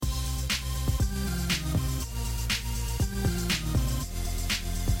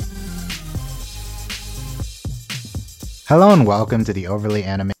Hello and welcome to the Overly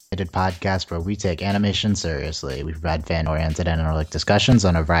Animated podcast where we take animation seriously. We provide fan-oriented and analytic discussions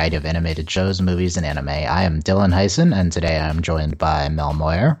on a variety of animated shows, movies, and anime. I am Dylan Heisen, and today I am joined by Mel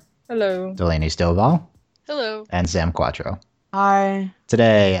Moyer. Hello. Delaney Stovall. Hello. And Sam Quattro. Hi.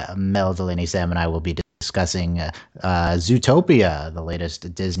 Today, Mel, Delaney, Sam, and I will be discussing Zootopia, the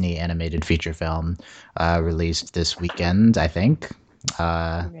latest Disney animated feature film released this weekend, I think.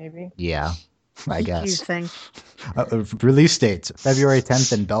 Maybe. Yeah, I guess. You think? Release dates, February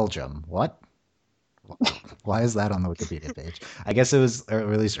 10th in Belgium. What? Why is that on the Wikipedia page? I guess it was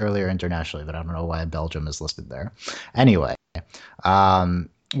released earlier internationally, but I don't know why Belgium is listed there. Anyway,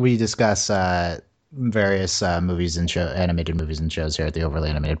 we discuss various movies and animated movies and shows here at the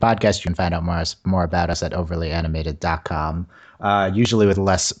Overly Animated podcast. You can find out more about us at overlyanimated.com. Usually with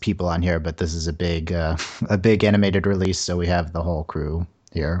less people on here, but this is a big animated release, so we have the whole crew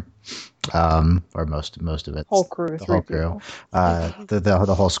here, or most of it. Whole crew, the whole crew.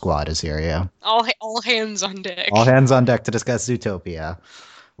 The whole squad is here. Yeah. All hands on deck. All hands on deck to discuss Zootopia.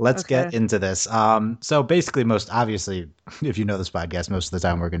 Let's get into this. So basically, most obviously, if you know this podcast, most of the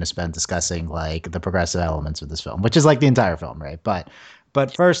time we're going to spend discussing like the progressive elements of this film, which is like the entire film, right? But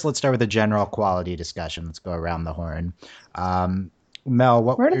first, let's start with a general quality discussion. Let's go around the horn. Mel,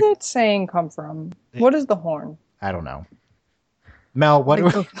 where did that saying come from? What is the horn? I don't know. Mel, what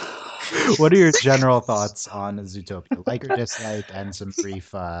are your general thoughts on Zootopia? Like or dislike, and some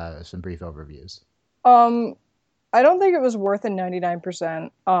brief overviews. I don't think it was worth a 99%.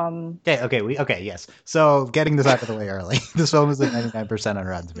 Okay, yes. So getting this out of the way early, this film is at 99% on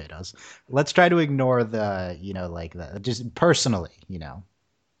Rotten Tomatoes. Let's try to ignore the, just personally,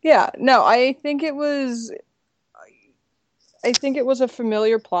 Yeah, no, I think it was a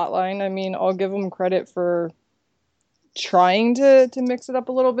familiar plot line. I mean, I'll give them credit for trying to mix it up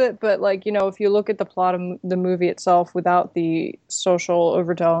a little bit, but if you look at the plot of the movie itself without the social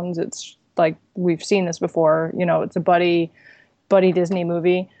overtones, it's like we've seen this before. It's a buddy Disney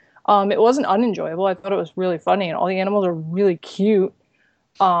movie. It wasn't unenjoyable. I thought it was really funny, and all the animals are really cute.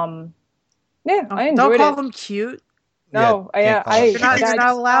 I enjoyed it. Don't call them cute. No, you're not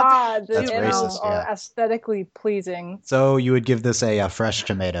allowed to. The That's animals racist, are aesthetically pleasing. So you would give this a fresh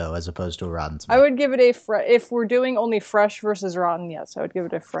tomato as opposed to a rotten tomato? I would give it if we're doing only fresh versus rotten, yes, I would give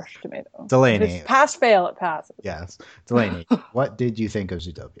it a fresh tomato. Delaney. If it's pass-fail, it passes. Yes. Delaney, what did you think of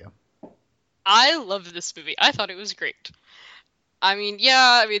Zootopia? I loved this movie. I thought it was great.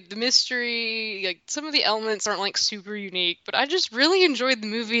 The mystery, like some of the elements aren't like super unique, but I just really enjoyed the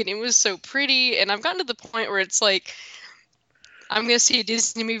movie, and it was so pretty. And I've gotten to the point where it's like, I'm gonna see a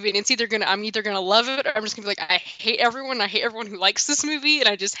Disney movie, and I'm either gonna love it, or I'm just gonna be like, I hate everyone who likes this movie, and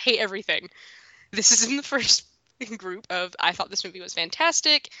I just hate everything. This is in the first group of, I thought this movie was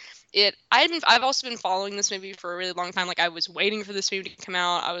fantastic. I've also been following this movie for a really long time. Like, I was waiting for this movie to come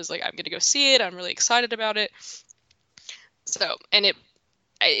out. I was like, I'm gonna go see it. I'm really excited about it. So, and it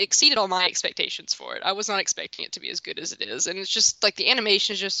exceeded all my expectations for it. I was not expecting it to be as good as it is, and it's just like the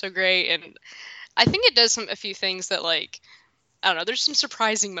animation is just so great, and I think it does a few things that, like, I don't know, there's some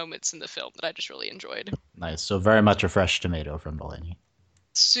surprising moments in the film that I just really enjoyed. Nice. So very much a fresh tomato from Delaney.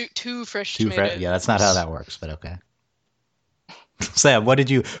 Two fresh tomatoes. Yeah, that's not how that works, but okay. Sam, what did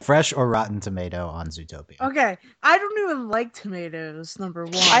you, fresh or rotten tomato on Zootopia? Okay, I don't even like tomatoes, number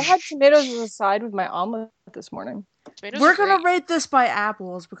one. I had tomatoes as a side with my omelet this morning. Tomatoes We're are gonna great. rate this by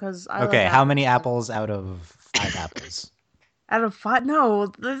apples because I Okay, like how many apples out of 5 apples? Out of 5? No,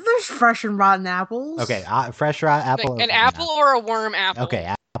 there's fresh and rotten apples. Okay, fresh apple. Like an apple or a worm apple?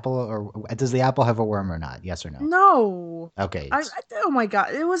 Okay, apple, or does the apple have a worm or not? Yes or no? No. Okay. Oh my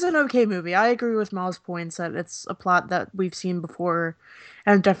god, it was an okay movie. I agree with Mel's points that it's a plot that we've seen before,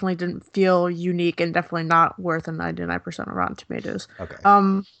 and definitely didn't feel unique, and definitely not worth a 99% of Rotten Tomatoes. Okay.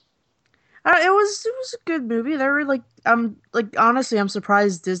 It was a good movie. They were honestly, I'm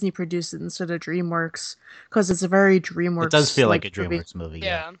surprised Disney produced it instead of DreamWorks, because it's a very DreamWorks. It does feel like a DreamWorks movie.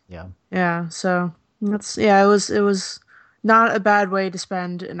 Yeah. Yeah. So it was not a bad way to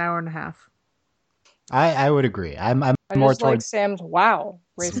spend an hour and a half. I would agree. I'm I more just like towards Sam's wow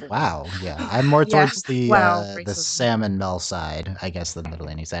racism. wow. Yeah, I'm more towards the racism. Sam and Mel side, I guess, than the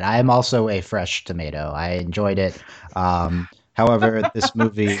Delaney side. I am also a fresh tomato. I enjoyed it. However, this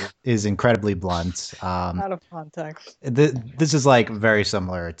movie is incredibly blunt. Out of context. This is like very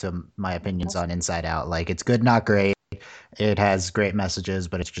similar to my opinions on Inside Out. Like, it's good, not great. It has great messages,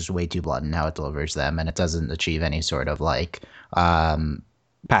 but it's just way too blunt in how it delivers them, and it doesn't achieve any sort of like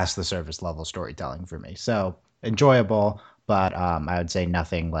past the surface level storytelling for me. So enjoyable, but I would say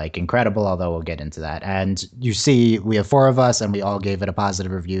nothing like incredible, although we'll get into that. And you see, we have four of us, and we all gave it a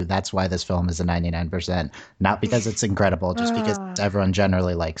positive review. That's why this film is a 99%, not because it's incredible, just because everyone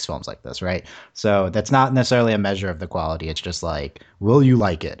generally likes films like this, right? So that's not necessarily a measure of the quality. It's just like, will you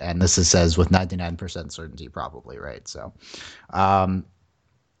like it? And this says with 99% certainty, probably, right? So, okay,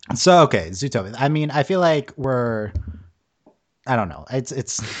 Zootopia. I mean, I feel like I don't know.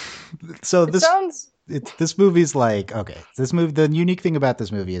 It's so It this sounds this movie's like, okay, this movie, the unique thing about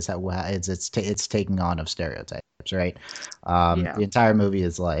this movie is how it's taking on of stereotypes, right? Yeah. The entire movie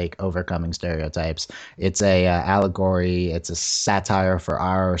is like overcoming stereotypes. It's a allegory. It's a satire for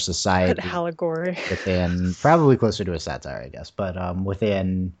our good society allegory. within, probably closer to a satire, I guess, but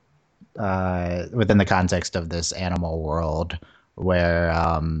within the context of this animal world where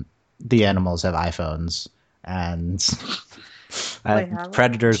the animals have iPhones and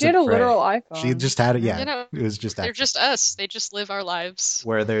predators She had of a prey. literal iPhone. She just had it. Yeah, You know, it was just they're actually, just us. They just live our lives.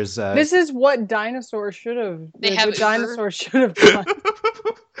 where there's This is what dinosaurs should have. They have what Uber. dinosaurs should have done.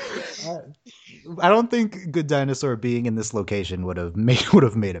 I don't think Good Dinosaur being in this location would have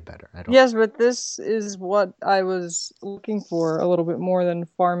made it better. I don't. Yes, but this is what I was looking for a little bit more than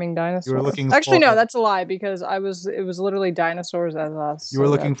farming dinosaurs. looking Actually, for- no, that's a lie because it was literally dinosaurs as us. You were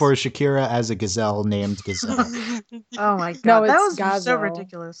so looking that's- for Shakira as a gazelle named Gazelle. Oh my god, No, that it's was so Gazelle.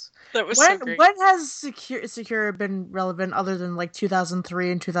 ridiculous. That was so great. When has Secura been relevant other than like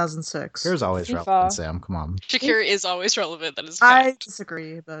 2003 and 2006? Here's always FIFA. relevant, Sam. Come on. Shakira is always relevant. That is a I fact.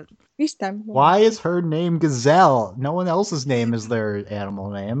 disagree, but This time. Why is her name Gazelle? No one else's name is their animal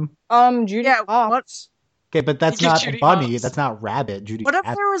name. Judy Yeah, Hopps. Okay, but that's Give not Judy bunny. Hopps. That's not rabbit. Judy. what if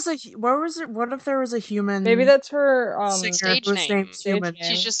Rabbit. there was what if there was a human Maybe that's her singer Stage whose name. name's human? Stage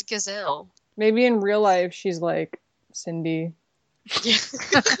She's just a gazelle. Maybe in real life she's like Cindy. Yeah.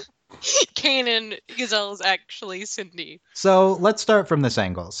 Kanan Gazelle is actually Cindy. So let's start from this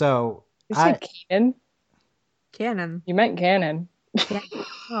angle. So You said Kanan? Canon. You meant Canon.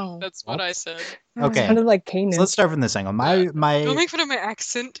 Oh. That's what I said. Okay. Sounded like Kanan. so let's start from this angle. My Don't make fun of my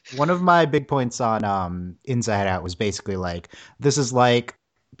accent. one of my big points on Inside Out was basically like, this is like,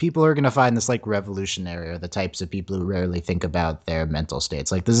 people are going to find this like revolutionary, or the types of people who rarely think about their mental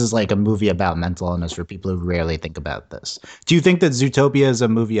states. Like, this is like a movie about mental illness for people who rarely think about this. Do you think that Zootopia is a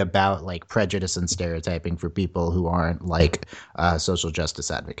movie about like prejudice and stereotyping for people who aren't like social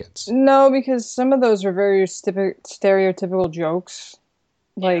justice advocates? No, because some of those are very stereotypical jokes.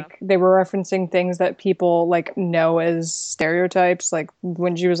 Like they were referencing things that people like know as stereotypes. Like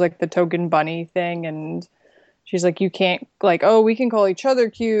when she was like the token bunny thing, and she's like, you can't like, oh, we can call each other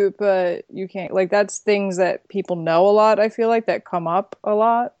cute, but you can't. Like that's things that people know a lot. I feel like that come up a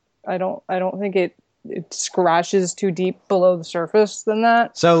lot. I don't think it scratches too deep below the surface than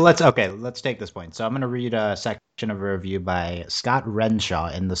that. So let's take this point. So I'm going to read a section of a review by Scott Renshaw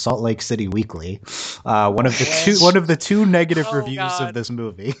in the Salt Lake City Weekly, one of the two negative Oh, reviews God. of this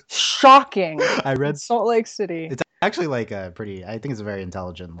movie. Shocking. I read Salt Lake City. It's actually like a pretty, I think it's a very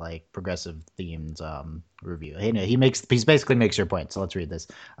intelligent, like progressive themed review. He basically makes your point. So let's read this.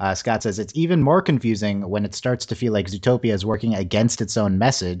 Scott says, it's even more confusing when it starts to feel like Zootopia is working against its own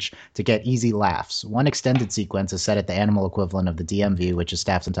message to get easy laughs. One extended sequence is set at the animal equivalent of the DMV, which is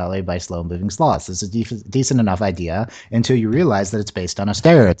staffed entirely by slow-moving sloths. This is a decent enough idea until you realize that it's based on a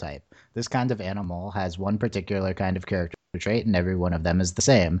stereotype. This kind of animal has one particular kind of character trait, and every one of them is the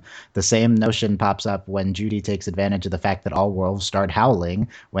same. The same notion pops up when Judy takes advantage of the fact that all wolves start howling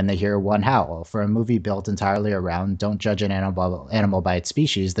when they hear one howl. For a movie built entirely around don't judge an animal by its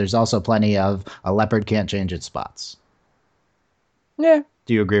species, there's also plenty of a leopard can't change its spots. Yeah.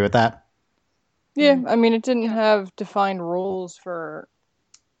 Do you agree with that? Yeah, I mean, it didn't have defined rules for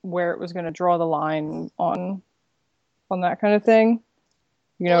where it was going to draw the line on that kind of thing.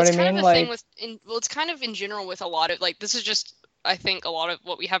 You know Well, what it's I kind mean? of a Like, thing it's kind of in general with a lot of like this is just I think a lot of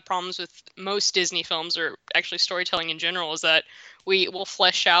what we have problems with most Disney films or actually storytelling in general is that we will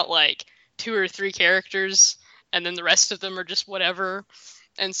flesh out like 2 or 3 characters and then the rest of them are just whatever.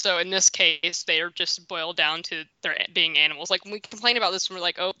 And so in this case, they are just boiled down to their being animals. Like when we complain about this, and we're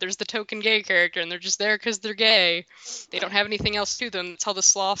like, oh, there's the token gay character, and they're just there because they're gay. They don't have anything else to them. That's how the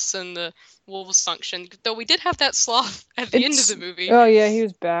sloths and the wolves function. Though we did have that sloth at the end of the movie. oh yeah, he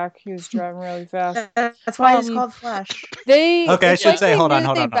was back. He was driving really fast. That's why it's Um, called Flash. They Okay, I it's should like say, they hold on, knew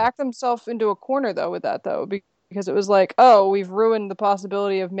hold they on. backed themselves into a corner though with that though, because it was like, oh, we've ruined the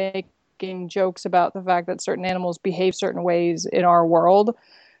possibility of making jokes about the fact that certain animals behave certain ways in our world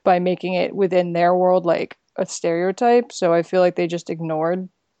by making it within their world like a stereotype. So I feel like they just ignored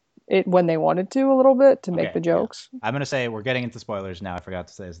it when they wanted to a little bit to make Okay, the jokes. I'm gonna say we're getting into spoilers now. I forgot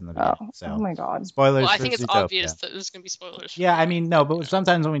to say this in the beginning. Oh, So oh my god. spoilers. Well, I for think it's Zootopia. obvious that there's going to be spoilers. Yeah, I mean, no, but You know.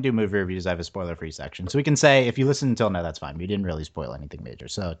 sometimes when we do movie reviews, I have a spoiler-free section, so we can say if you listen until now, that's fine. We didn't really spoil anything major,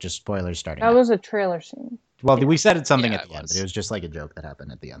 so just spoilers starting. That out. was a trailer scene. Well, we said it's something Yeah, at the it end, was. but it was just like a joke that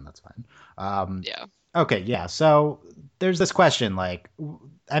happened at the end. That's fine. Yeah. Okay, yeah. So there's this question, like,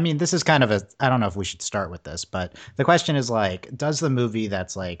 I mean, this is kind of a, I don't know if we should start with this, but the question is like, does the movie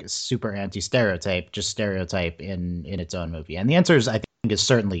that's like super anti-stereotype just stereotype in its own movie? And the answer is, I think, is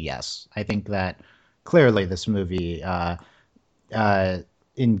certainly yes. I think that clearly this movie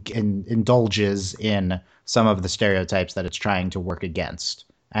indulges in some of the stereotypes that it's trying to work against.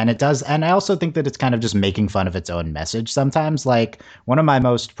 And it does, and I also think that it's kind of just making fun of its own message sometimes. Like one of my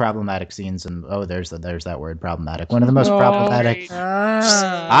most problematic scenes, and there's that word, problematic. One of the most Oh, problematic.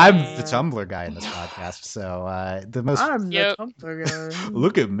 Right. I'm the Tumblr guy in this podcast, so the most. I'm the Yep. Tumblr guy.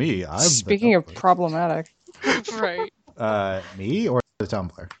 Look at me. I'm Speaking of the problematic, Right. Tumblr. Me or the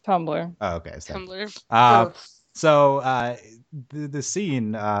Tumblr? Tumblr. Oh, okay. So, Tumblr. so the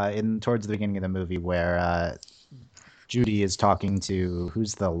scene in towards the beginning of the movie where Judy is talking to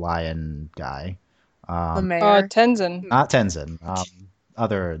who's the lion guy? The mayor. Tenzin. Not Tenzin.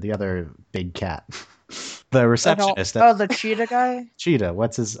 The other big cat. The receptionist. Oh, the cheetah guy? Cheetah.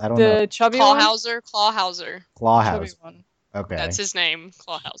 What's his? I don't know. The chubby one. Clawhauser. Clawhauser. Chubby Clawhouse. one. Okay. That's his name.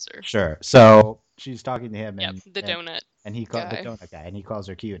 Clawhauser. Sure. So she's talking to him, Yep. and The donut. and he called the guy. donut guy, and he calls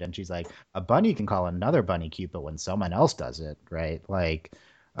her cute, and she's like, a bunny can call another bunny cute, but when someone else does it, right? Like,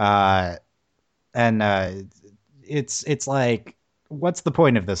 it's like, what's the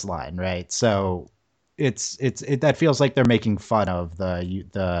point of this line, right? So it's that feels like they're making fun of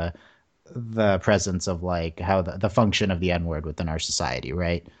the presence of like how the function of the N word within our society,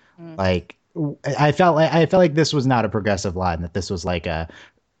 right? Mm. Like I felt like this was not a progressive line, that this was like a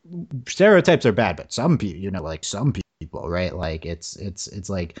stereotypes are bad, but some people, like some people, right? Like it's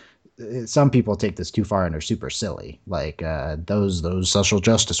like some people take this too far and are super silly, like those social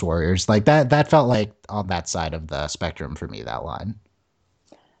justice warriors, like that felt like on that side of the spectrum for me, that line.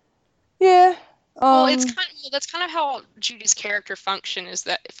 Yeah. Well, that's kind of how Judy's character functions.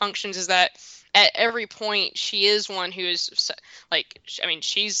 Is that at every point she is one who is like, I mean,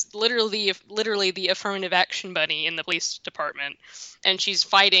 she's literally the affirmative action bunny in the police department, and she's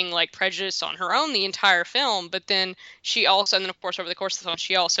fighting like prejudice on her own the entire film. But then she also, and then of course over the course of the film,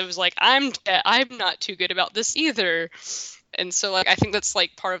 she also was like, I'm not too good about this either, and so like I think that's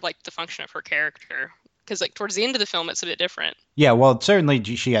like part of like the function of her character. Because like towards the end of the film, it's a bit different. Yeah, well, certainly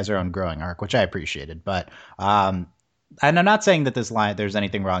she has her own growing arc, which I appreciated. But and I'm not saying that this line, there's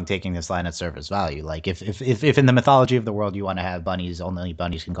anything wrong taking this line at surface value. Like if in the mythology of the world you want to have bunnies, only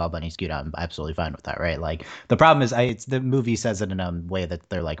bunnies can call bunnies cute, I'm absolutely fine with that, right? Like the problem is, it's the movie says it in a way that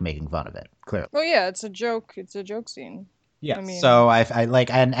they're like making fun of it, clearly. Oh yeah, it's a joke. It's a joke scene. Yeah. I mean- So I like,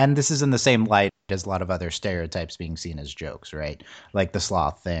 and this is in the same light as a lot of other stereotypes being seen as jokes, right? Like the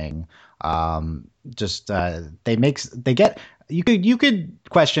sloth thing. You could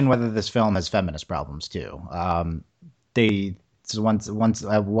question whether this film has feminist problems too. The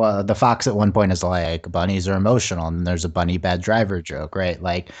fox at one point is like, bunnies are emotional, and there's a bunny bad driver joke, right?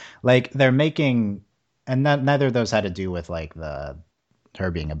 Like they're making, and neither of those had to do with like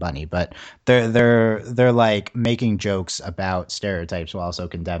her being a bunny, but they're like making jokes about stereotypes while also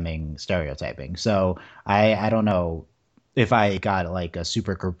condemning stereotyping. So I don't know if I got like a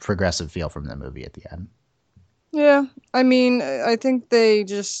super progressive feel from the movie at the end. Yeah, I mean, I think they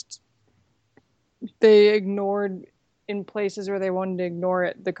ignored, in places where they wanted to ignore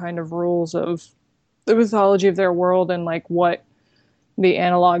it, the kind of rules of the mythology of their world and like what the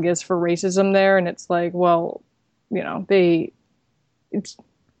analog is for racism there. And it's like, well, yeah,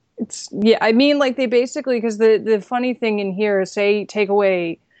 I mean, like they basically, because the funny thing in here is, say take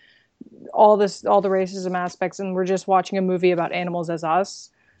away all the racism aspects and we're just watching a movie about animals as us.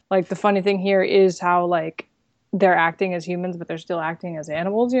 Like the funny thing here is how like they're acting as humans but they're still acting as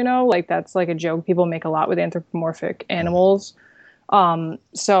animals, like that's like a joke people make a lot with anthropomorphic animals.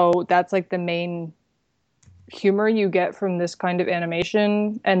 So that's like the main humor you get from this kind of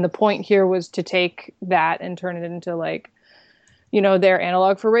animation, and the point here was to take that and turn it into like, their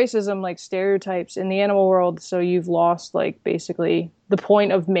analog for racism, like stereotypes in the animal world. So you've lost like basically the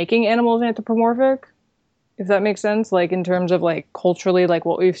point of making animals anthropomorphic, if that makes sense, like in terms of like culturally, like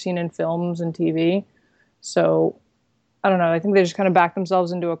what we've seen in films and TV. So I don't know. I think they just kind of backed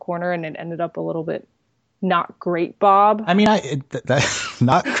themselves into a corner and it ended up a little bit not great, Bob. I mean,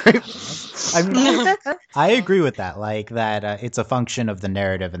 not great. I mean, I agree with that. Like that, it's a function of the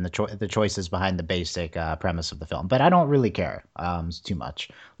narrative and the choices behind the basic premise of the film. But I don't really care too much.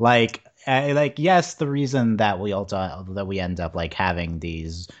 Like yes, the reason that we end up like having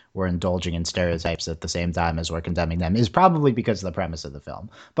these, we're indulging in stereotypes at the same time as we're condemning them, is probably because of the premise of the film.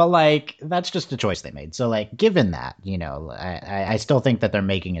 But like that's just a choice they made. So like, given that, I still think that they're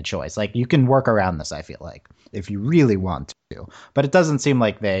making a choice. Like you can work around this. I feel like if you really want to, but it doesn't seem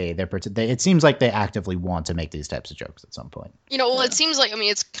like it seems like they actively want to make these types of jokes at some point. It seems like,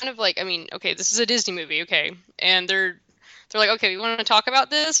 it's kind of like, okay, this is a Disney movie, okay, and they're like, okay, we want to talk about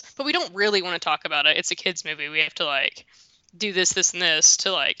this, but we don't really want to talk about it. It's a kids movie. We have to like do this, this, and this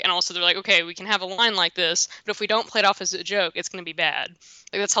to like, and also they're like, okay, we can have a line like this, but if we don't play it off as a joke, it's going to be bad.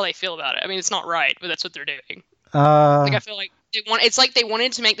 Like that's how they feel about it. It's not right, but that's what they're doing. Like I feel like it's like they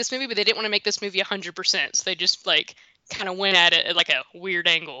wanted to make this movie, but they didn't want to make this movie 100%. So they just like kind of went at it at like a weird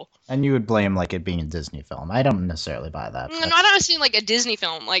angle. And you would blame like it being a Disney film. I don't necessarily buy that. No, I don't see like a Disney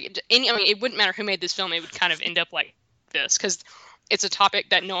film. Like it wouldn't matter who made this film. It would kind of end up like this because it's a topic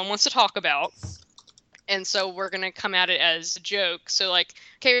that no one wants to talk about. And so we're going to come at it as a joke. So like,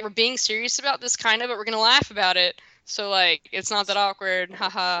 okay, we're being serious about this kind of, but we're going to laugh about it. So like, it's not that awkward. Ha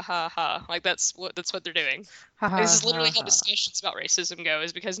ha ha ha. Like that's what they're doing. This is literally how discussions about racism go,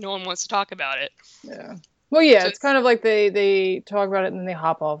 is because no one wants to talk about it. Yeah. Well, yeah, so it's kind of like they talk about it and then they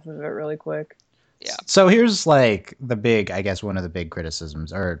hop off of it really quick. Yeah. So here's like one of the big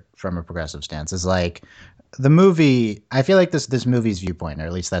criticisms, or from a progressive stance, is like the movie. I feel like this movie's viewpoint, or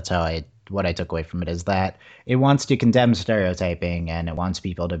at least that's what I took away from it, is that it wants to condemn stereotyping and it wants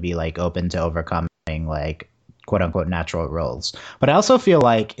people to be like open to overcoming like quote unquote natural roles. But I also feel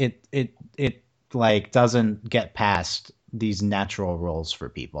like it like doesn't get past these natural roles for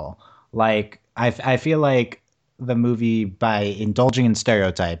people. Like I feel like the movie, by indulging in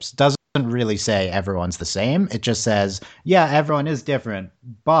stereotypes, doesn't really say everyone's the same. It just says, yeah, everyone is different,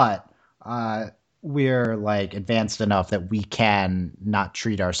 but we're like advanced enough that we can not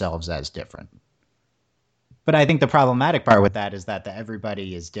treat ourselves as different. But I think the problematic part with that is that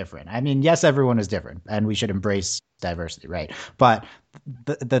everybody is different. Yes, everyone is different, and we should embrace diversity, right? But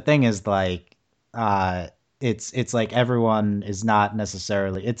the thing is, like, it's like everyone is not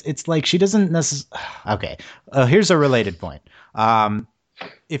necessarily. It's like she doesn't necessarily. Okay, here's a related point.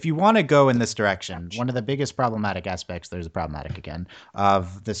 If you want to go in this direction, one of the biggest problematic aspects, there's a problematic again,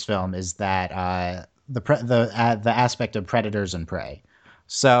 of this film is that the aspect of predators and prey.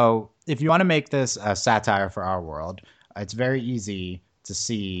 So if you want to make this a satire for our world, it's very easy to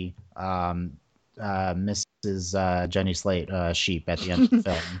see Mrs. Jenny Slate sheep at the end of the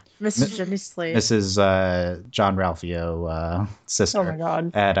film. Mrs. Jenny Slate. Mrs. John Ralphio sister. Oh my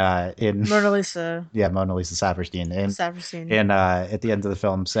god. In Mona Lisa. Yeah, Mona Lisa Saperstein. Saperstein. At the end of the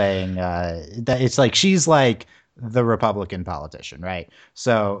film, saying that it's like she's like the Republican politician, right?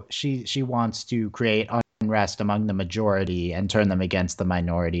 So she wants to create unrest among the majority and turn them against the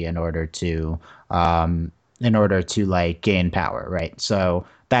minority in order to like gain power, right? So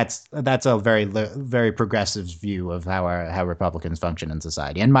that's a very progressive view of how Republicans function in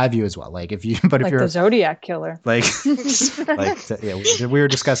society, and my view as well. Like if you're the Zodiac killer, we were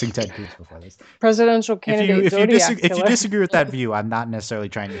discussing Ted Cruz before this presidential candidate. If you disagree with that view, I'm not necessarily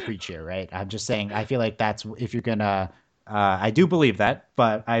trying to preach here, right? I'm just saying I feel like that's if you're gonna. I do believe that,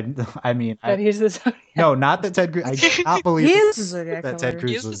 but that he's the Zodiac. No, not that Ted Cruz. I do not believe that Ted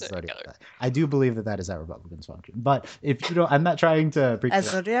Cruz was the Zodiac killer. I do believe that is how Republicans function. But if you don't, I'm not trying to preach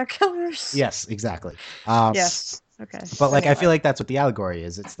as Zodiac killers. Yes, exactly. Yes. Okay. But like, I feel like that's what the allegory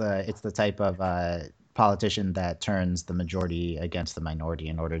is. It's the type of politician that turns the majority against the minority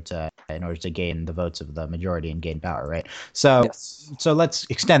in order to gain the votes of the majority and gain power, right? So so let's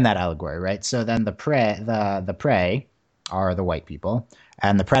extend that allegory, right? So then the prey are the white people,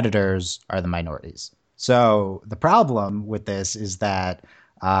 and the predators are the minorities. So the problem with this is that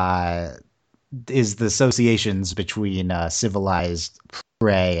is the associations between civilized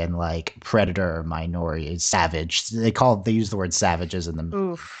prey and like predator minority, savage. They use the word savages in the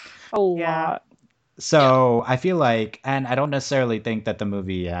Oof. A lot. So I feel like, and I don't necessarily think that the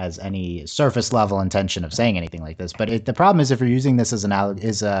movie has any surface level intention of saying anything like this, but the problem is if you're using this as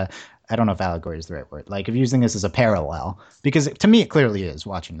I don't know if allegory is the right word. Like if you're using this as a parallel, because to me it clearly is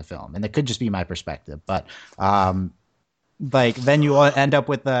watching the film, and it could just be my perspective. But like then you end up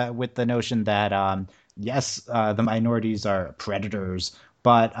with the notion that yes, the minorities are predators,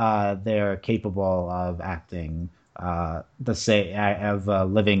 but they're capable of acting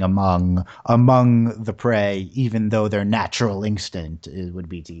living among the prey, even though their natural instinct would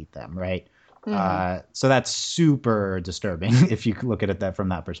be to eat them, right? So that's super disturbing if you look at it that from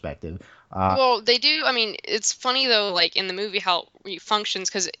that perspective. Well, they do. I mean, it's funny though, like in the movie how it functions,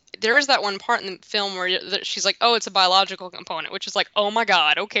 because there is that one part in the film where she's like, "Oh, it's a biological component," which is like, "Oh my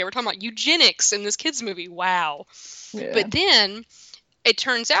God, okay, we're talking about eugenics in this kids movie. Wow." Yeah. But then it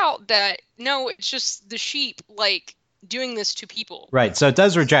turns out that no, it's just the sheep like doing this to people. Right. So it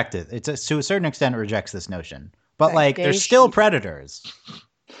does reject it. It's to a certain extent it rejects this notion, but That like gay they're still sheep. predators.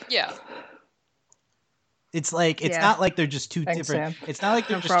 Yeah. It's like it's Yeah. not like they're just two Thanks, different. Sam. It's not like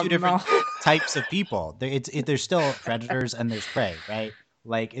they're No just two problem, different Mel. types of people. There's still predators and there's prey, right?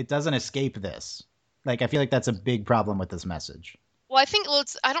 Like it doesn't escape this. Like I feel like that's a big problem with this message. Well, I think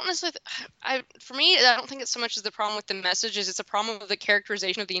I don't necessarily. For me, I don't think it's so much as the problem with the messages. It's a problem with the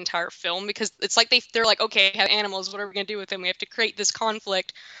characterization of the entire film, because it's like they're like, okay, have animals. What are we gonna do with them? We have to create this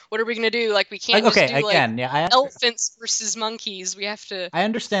conflict. What are we gonna do? Like we can't Okay, just do again, like yeah, elephants versus monkeys. We have to. I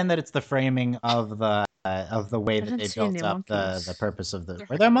understand that it's the framing of the way I that didn't they see built any up the monkeys. purpose of the.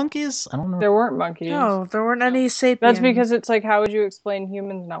 Were there monkeys? I don't know. There weren't monkeys. No, there weren't any No. sapiens. That's because it's like, how would you explain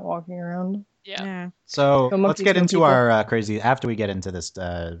humans not walking around? Yeah. Yeah. So No let's monkeys, get no into people. our crazy. After we get into this,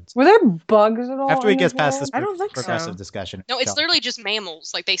 Were there bugs at all? after we in get this past world? this I don't think progressive so. discussion, No, it's Shall- literally just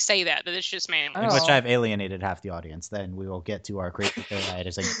mammals. Like they say that it's just mammals. in which Oh. I've alienated half the audience, then we will get to our crazy theory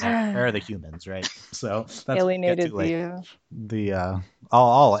saying, where are the humans, right? So that's what we get Alienated to later. the The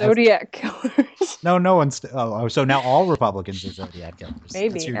all Zodiac killers. no one's so now all Republicans are Zodiac killers.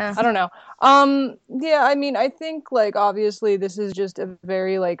 Maybe. That's your- Yeah. I don't know. Yeah, I mean, I think like obviously this is just a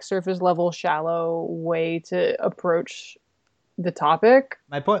very like surface level, shallow way to approach the topic.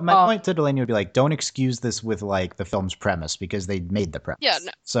 My point to Delaney would be like, don't excuse this with like the film's premise because they made the premise. Yeah,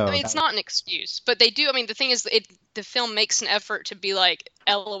 no, So I mean, it's not an excuse, but they do. I mean, the thing is, the film makes an effort to be like,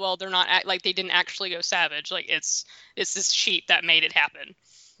 LOL, they're not like they didn't actually go savage. Like it's this sheep that made it happen.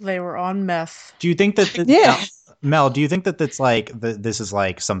 They were on meth. Do you think that Yeah. Mel, do you think that that's like this is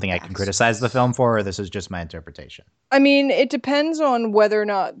like something I can Yes. criticize the film for, or this is just my interpretation? I mean, it depends on whether or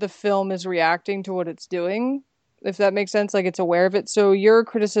not the film is reacting to what it's doing, if that makes sense. Like it's aware of it. So your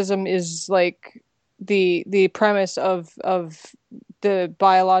criticism is like the premise of the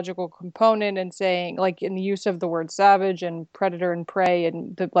biological component and saying like in the use of the word savage and predator and prey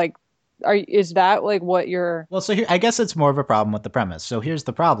and the like. Is that like what you're? Well, so here, I guess it's more of a problem with the premise. So here's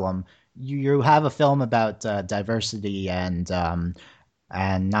the problem: you have a film about diversity and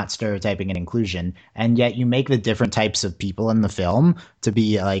not stereotyping and inclusion, and yet you make the different types of people in the film to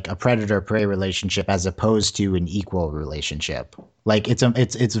be like a predator-prey relationship as opposed to an equal relationship. Like it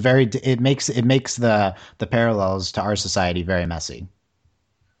makes the parallels to our society very messy.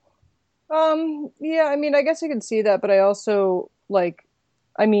 Yeah, I mean, I guess I could see that, but I also like,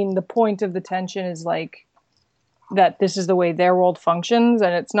 I mean, the point of the tension is like that this is the way their world functions,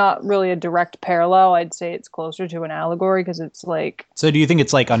 and it's not really a direct parallel. I'd say it's closer to an allegory because it's like, So do you think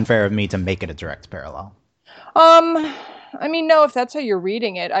it's like unfair of me to make it a direct parallel? I mean, no, if that's how you're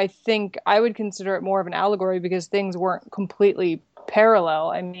reading it, I think I would consider it more of an allegory because things weren't completely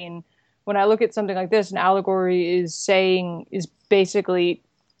parallel. I mean, when I look at something like this, an allegory is basically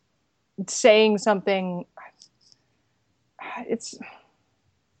saying something. It's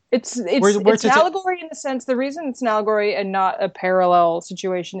an allegory in the sense, the reason it's an allegory and not a parallel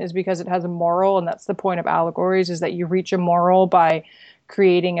situation is because it has a moral, and that's the point of allegories, is that you reach a moral by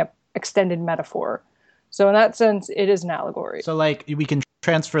creating a extended metaphor. So in that sense, it is an allegory. So like we can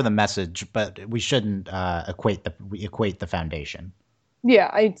transfer the message, but we shouldn't equate the foundation.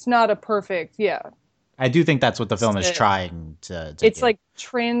 Yeah, it's not a perfect. Yeah, I do think that's what the film is trying to it's do.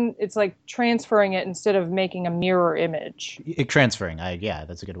 It's like transferring it instead of making a mirror image. Transferring. Yeah,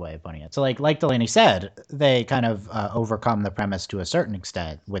 that's a good way of putting it. So like Delaney said, they kind of overcome the premise to a certain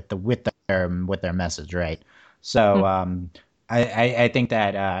extent with their message, right? So I think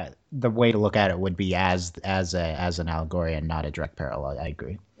that the way to look at it would be as an allegory and not a direct parallel. I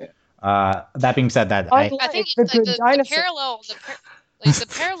agree. Yeah. That being said, that I think it's like the parallel. Like the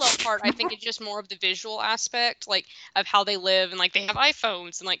parallel part, I think it's just more of the visual aspect, like of how they live, and like they have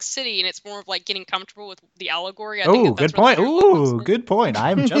iPhones and like city, and it's more of like getting comfortable with the allegory. Good point. Good point.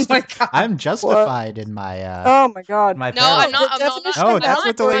 I'm justified in my. Oh my god. My no, I'm not. No, that's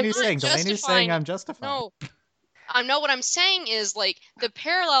what Delaney's saying. Delaney's saying I'm justified. No. I know what I'm saying is like the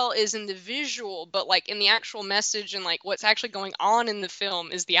parallel is in the visual, but like in the actual message and like what's actually going on in the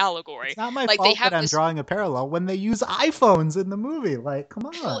film is the allegory. It's not my like, fault that I'm drawing a parallel when they use iPhones in the movie. Like, come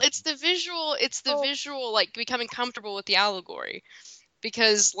on. Well, it's the visual. It's the visual, like becoming comfortable with the allegory,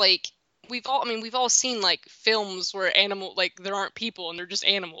 because like we've all seen like films where there aren't people and they're just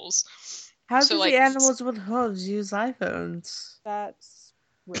animals. How do the animals with hooves use iPhones? That's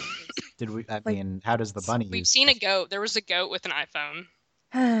with Did we? I mean, how does the bunny We've use? seen a goat. There was a goat with an iPhone.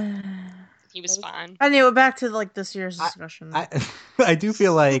 He was fine. Anyway, back to like this year's discussion. I do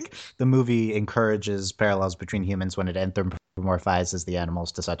feel like the movie encourages parallels between humans when it anthropomorphizes the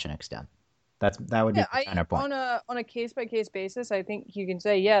animals to such an extent. That would be the counterpoint. On a case by case basis, I think you can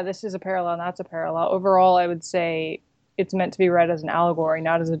say, yeah, this is a parallel and that's a parallel. Overall, I would say it's meant to be read as an allegory,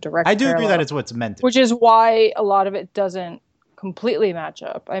 not as a direct. I do parallel, agree that it's what's meant to. Which is why a lot of it doesn't completely match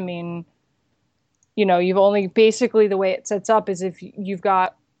up. I mean, you've only basically the way it sets up is if you've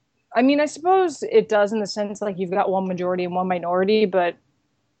got. I mean, I suppose it does in the sense like you've got one majority and one minority, but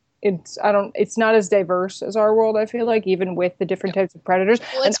it's not as diverse as our world, I feel like, even with the different types of predators.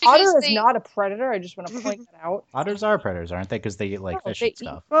 Well, an otter is not a predator. I just want to point that out. Otters are predators, aren't they? Because they eat like fish and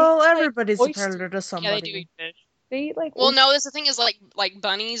stuff. Well, everybody's a predator to somebody. Yeah, they do eat fish. They eat like. Well, no, that's the thing is like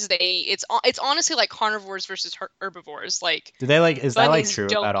bunnies. It's honestly like carnivores versus herbivores. Like, do they like? Is that like bunnies true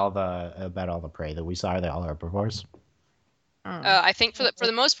don't- about all the prey that we saw? Are they all herbivores? I think for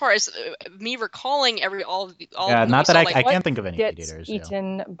the most part, it's me recalling all Yeah, of not that saw, I can't think of any meat gets eaters.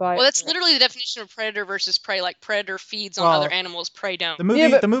 eaten by. Well, that's literally the definition of predator versus prey. Like predator feeds on Well, other animals, prey don't. The movie Yeah,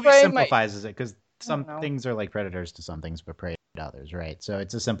 but the movie prey simplifies it because some know. things are like predators to some things, but prey to others, right? So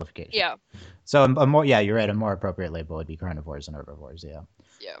it's a simplification. Yeah. So a more you're right. A more appropriate label would be carnivores and herbivores. Yeah.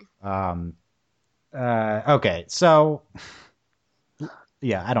 Yeah. Okay. So.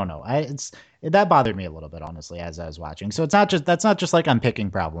 Yeah, I don't know. That bothered me a little bit, honestly, as I was watching. So that's not just like I'm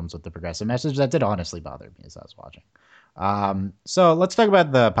picking problems with the progressive message. That did honestly bother me as I was watching. So let's talk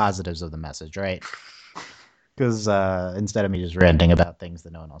about the positives of the message, right? Because instead of me just ranting about things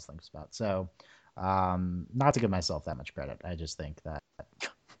that no one else thinks about. So not to give myself that much credit, I just think that.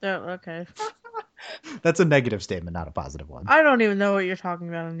 Oh, okay. That's a negative statement, not a positive one. I don't even know what you're talking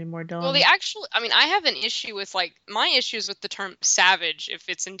about anymore, Dylan. Well, I have an issue with my issue is with the term savage if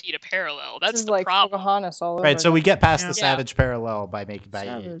it's indeed a parallel. That's the like problem. Pocahontas all over. Right, so we get past the Yeah. savage parallel by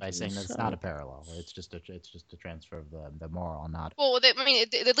Savage saying is that's not a parallel. It's just a transfer of the moral, not. Well,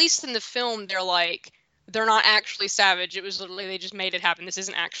 at least in the film, they're not actually savage. It was literally they just made it happen. This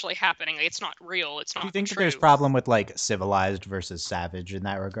isn't actually happening. Like, it's not real. It's not. Do you think true. that there's problem with like civilized versus savage in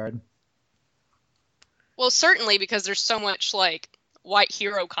that regard? Well, certainly because there's so much like white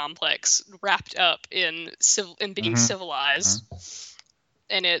hero complex wrapped up in being civilized,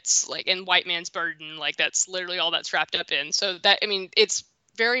 and it's like in white man's burden. Like that's literally all that's wrapped up in. So that it's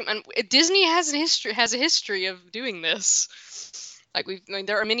very Disney has a history of doing this. Like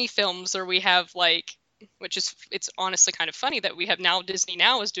there are many films where we have like. It's honestly kind of funny that we have now Disney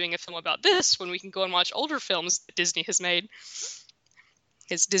now is doing a film about this when we can go and watch older films that Disney has made.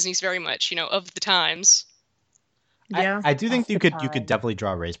 Because Disney's very much, of the times. Yeah, I do think you could definitely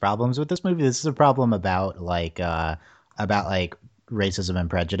draw race problems with this movie. This is a problem about racism and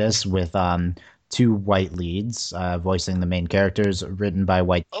prejudice with two white leads voicing the main characters, written by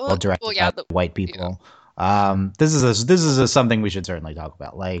white people, directed by white people. Yeah. This is something we should certainly talk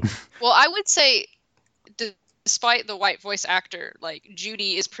about. Like, well, I would say, despite the white voice actor, like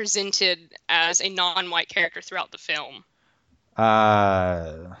Judy is presented as a non-white character throughout the film.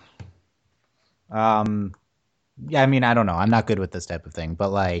 Yeah, I mean, I don't know. I'm not good with this type of thing, but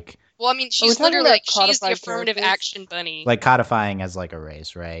like. Well, I mean, she's literally like she's the affirmative action bunny. Like codifying as like a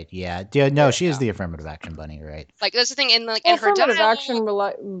race, right? Yeah. No, she is the affirmative action bunny, right? Like that's the thing, and like in her affirmative action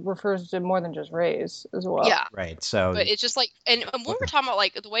refers to more than just race as well. Yeah. Right. So. But it's just like, and when we're talking about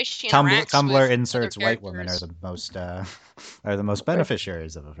like the way she interacts Tumblr with inserts other white women are the most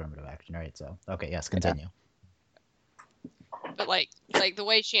beneficiaries of affirmative action, right? So okay, yes, continue. But like the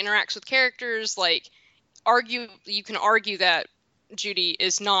way she interacts with characters, like. You can argue that Judy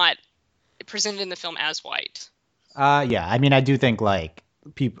is not presented in the film as white. Yeah, I mean, I do think like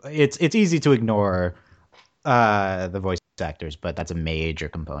people, it's easy to ignore the voice actors, but that's a major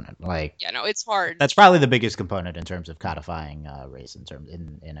component. Like, yeah, no, it's hard. That's probably the biggest component in terms of codifying race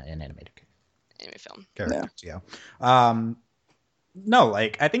in animated anime film characters. Yeah. No,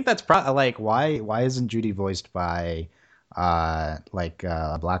 like I think that's like why isn't Judy voiced by a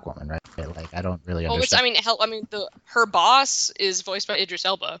black woman, right? Like I don't really understand. Her boss is voiced by Idris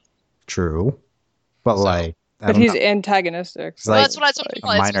Elba. True, but he's antagonistic. So that's what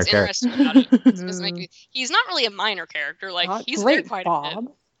I minor character. About it. He's not really a minor character. Like he's great, quite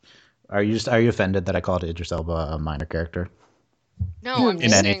Bob. Are you offended that I called Idris Elba a minor character? No, I'm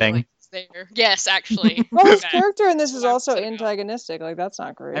in anything. Like, there. Yes, actually. Well, his character in this is also antagonistic. Like that's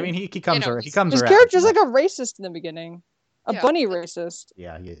not great. I mean, he comes around. His character's like a racist in the beginning. A bunny racist.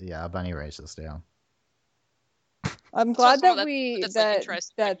 Yeah, a bunny racist. Yeah. I'm glad that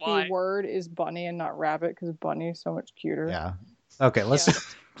the word is bunny and not rabbit because bunny is so much cuter. Yeah, Okay, let's Yeah.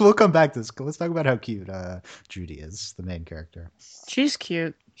 we'll come back to this. Let's talk about how cute Judy is, the main character. She's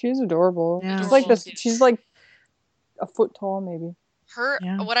cute. She's adorable. Yeah. She's like this. Adorable. She's like a foot tall, maybe.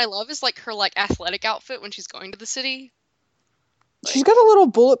 Yeah. What I love is like her like athletic outfit when she's going to the city. She's got a little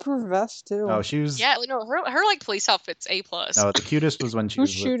bulletproof vest too. Oh, she was. Yeah, no, her like police outfit's A+. No, the cutest was when she Who's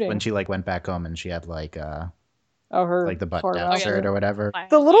was shooting? when she like went back home and she had like her the part button-down out. shirt or whatever.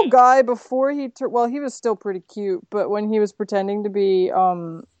 The little guy before he well, he was still pretty cute, but when he was pretending to be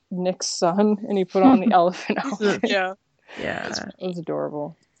Nick's son and he put on the elephant outfit, Yeah. Yeah. it was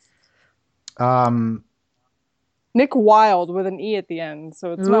adorable. Um, Nick Wilde with an E at the end,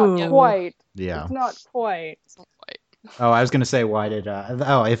 so it's Ooh. not quite. yeah. It's not quite. It's not quite. Oh, I was gonna say, why did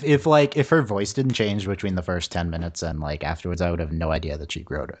if her voice didn't change between the first 10 minutes and like afterwards, I would have no idea that she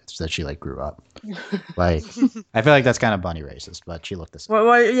grew up. Like, I feel like that's kind of bunny racist, but she looked the same. What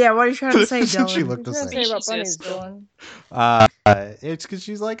are you trying to say, Dylan? She looked the What same. did I say about Species bunnies, still. Dylan? It's because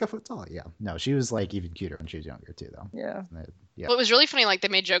she's like a foot tall. Yeah, no, she was like even cuter when she was younger too, though. Yeah. Yeah. Well, it was really funny. Like they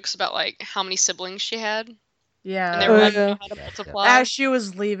made jokes about like how many siblings she had, and they Yeah. were Oh, like, yeah. know how to Yeah. multiply. As she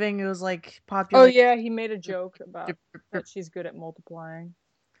was leaving, it was like popular. Oh yeah, he made a joke about that she's good at multiplying.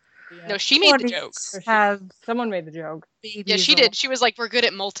 Yeah. No, she made the joke. Have Someone made the joke. babies. Yeah, she did. She was like, "We're good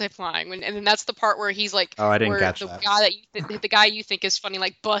at multiplying," and then that's the part where he's like, Oh, I didn't where catch the that. guy that the guy you think is funny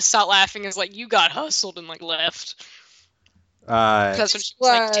like busts out laughing is like, "You got hustled," and like left. That's when she was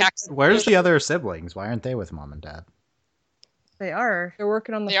like Glad. taxing. Where's the other siblings? Why aren't they with mom and dad? They are. They're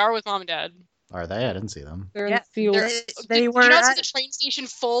working on the. They are with mom and dad. Are they? I didn't see them. They're in Yeah, the field. They Did were you not see at- the train station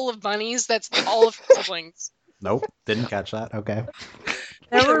full of bunnies? That's all of her siblings. Nope, didn't catch that. Okay.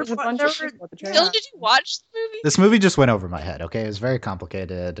 There There were, was a bunch there of were, people at the train. Yeah. Dylan, did you watch the movie? This movie just went over my head. Okay, it was very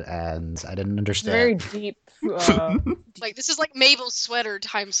complicated and I didn't Very understand. deep. Like this is like Mabel's sweater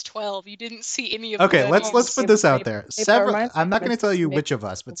times 12. You didn't see any of Okay, the let's bunnies. put this out there. It Several. reminds I'm not me going of to tell you Maybe- which of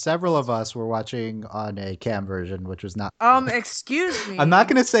us, but several of us were watching on a cam version, which was not. Excuse me. I'm not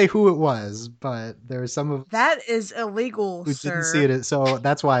going to say who it was, but there was some of That is illegal, who sir. didn't see it, so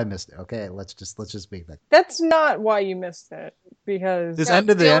that's why I missed it. Okay, let's just make that. That's not why you missed it, because This Yeah, end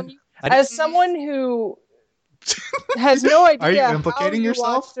of the Dylan, end. I as someone who has no idea Are you how implicating you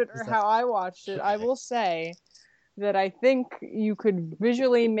yourself? watched it or Is that- how I watched it, I will say that I think you could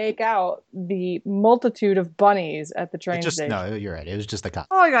visually make out the multitude of bunnies at the train station. No, you're right. It was just a cop.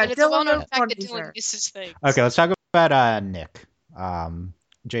 Oh my god, And it's a Dylan well-known knows fact what that these Dylan are. misses things. Okay, let's talk about Nick,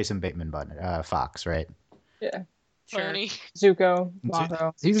 Jason Bateman, Fox, right? Yeah, Sure. Funny. Zuko,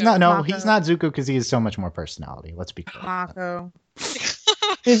 Mako. He's Zuko. not. No, Mako. he's not Zuko because he has so much more personality. Let's be clear. Mako.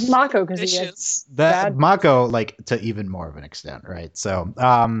 He's Mako because he has. Vicious. That Bad- Mako, like to even more of an extent, right? So,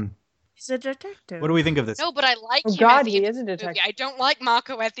 He's a detective. what do we think of this? No, but I like Oh him God, at the he end is a of the movie. detective. I don't like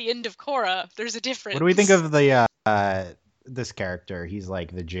Mako at the end of Korra. There's a difference. What do we think of the this character? He's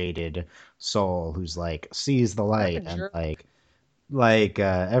like the jaded soul who's like sees the light and jerk. like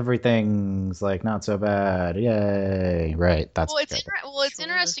everything's like not so bad. Yay! Right. That's Well, it's the character. it's Sure.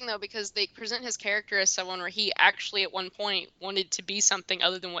 interesting though because they present his character as someone where he actually at one point wanted to be something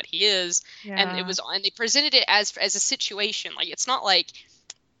other than what he is, and it was and they presented it as a situation. Like it's not like,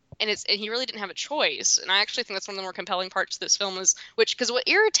 and he really didn't have a choice. And I actually think that's one of the more compelling parts of this film is because what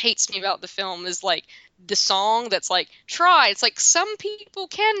irritates me about the film is like the song that's like try. It's like some people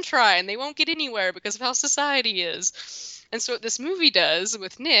can try and they won't get anywhere because of how society is. And so what this movie does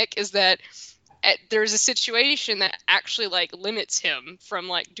with Nick is that there's a situation that actually like limits him from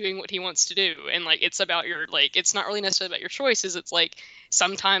like doing what he wants to do, and like it's about your like it's not really necessarily about your choices. It's like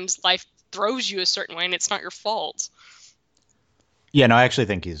sometimes life throws you a certain way and it's not your fault. Yeah, no, I actually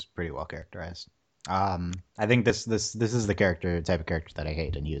think he's pretty well characterized. I think this is the type of character that I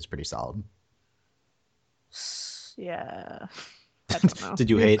hate, and he was pretty solid. Yeah. I don't know. Did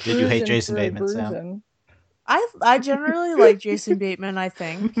you hate Cruising Jason for a Bateman, Sam? bruising. I generally like Jason Bateman, I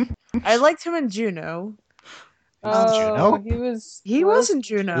think. I liked him in Juno. Juno? He Was gross in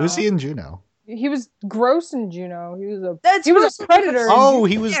Juno. Who's he in Juno? He was gross in Juno. He was That's he was a mostly predator. because- in Oh, Juno.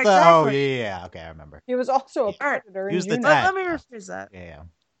 he was Yeah, the. Oh, exactly. yeah. Okay, I remember. He was also a Yeah. predator. He in was the Juno. dad. Let me rephrase that. Yeah.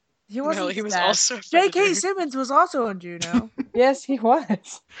 He wasn't. No, he was that. also a J.K. predator. Simmons was also in Juno. Yes, he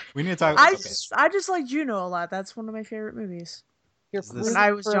was. We need to talk. I okay. just like Juno a lot. That's one of my favorite movies. You're Is this- cruising When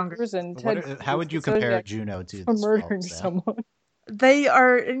I was for a younger. cruising. What- Ted how would Cruz you is compare Zodiac Juno to for this murdering film, Sam? someone? They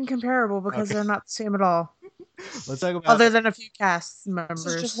are incomparable because Okay. they're not the same at all. Let's talk about. Other than a few cast This members.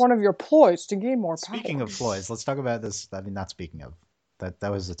 is just one of your ploys to gain more power. Speaking of Floyd's, let's talk about this. I mean, not speaking of that.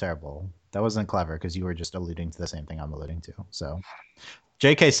 That was a terrible. That wasn't clever because you were just alluding to the same thing I'm alluding to. So,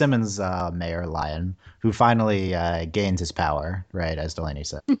 J.K. Simmons, Mayor Lion, who finally gained his power, right, as Delaney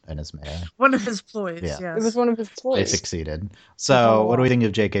said, and as mayor. One of his ploys, Yeah. yes. It was one of his They ploys. succeeded. So, what do we think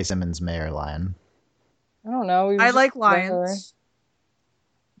of J.K. Simmons, Mayor Lion? I don't know. he was I just like there. lions.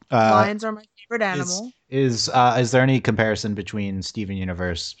 Uh, Lions are my favorite animal. is there any comparison between Steven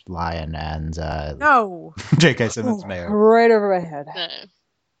Universe Lion and No. J.K. Simmons, Mayor? Right over my head. No.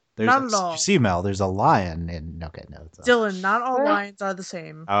 There's Not at all. You see, Mel, there's a lion in. Okay, no. It's Dylan, not all What? lions are the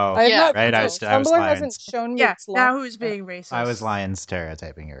same. Oh, I have Yeah, not, right. I was Tumblr lying. hasn't shown me Yeah, its now lion. who's being racist? I was lion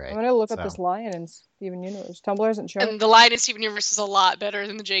stereotyping. You're right. I'm gonna look up So- this lion in Steven Universe. Tumblr hasn't shown. And the line in Steven Universe is a lot better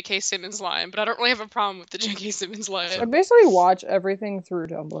than the J.K. Simmons line, but I don't really have a problem with the J.K. Simmons I line. basically watch everything through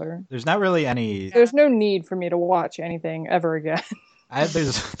Tumblr. There's not really any. There's no need for me to watch anything ever again.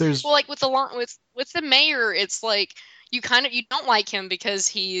 There's Well, like with with the mayor, it's like you don't like him because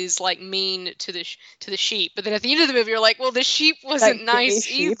he's like mean to the sheep, but then at the end of the movie, you're like, well, the sheep wasn't gay nice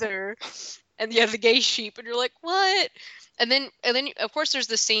sheep. either, and yeah, the gay sheep, and you're like, what? And then of course there's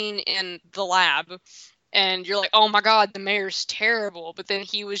the scene in the lab. And you're like, oh my god, the mayor's terrible. But then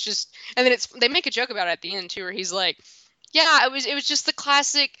he was just, and then they make a joke about it at the end too, where he's like, yeah, it was just the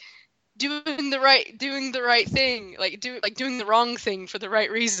classic doing the right thing, doing the wrong thing for the right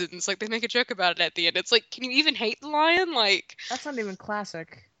reasons. Like they make a joke about it at the end. It's like, can you even hate the lion? Like That's not even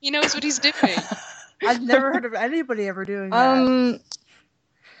classic. he knows what he's doing. I've never heard of anybody ever doing that.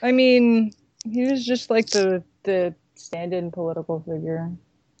 I mean, he was just like the stand-in political figure.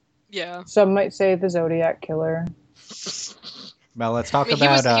 Yeah. Some might say the Zodiac killer. Mel. Let's talk I mean,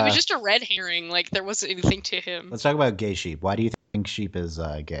 about. he was just a red herring. Like there wasn't anything to him. Let's talk about gay sheep. Why do you think sheep is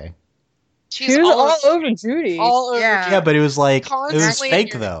gay? She was all over Judy. All over. Yeah. Judy. Yeah, but it was like it was Constantly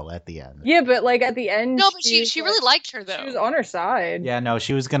fake in- though at the end. Yeah, but like at the end, No, but was, she really liked her though. She was on her side. Yeah, no,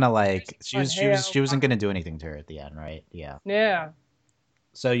 she was gonna like she Hey, wasn't gonna do anything to her at the end, right? Yeah. Yeah.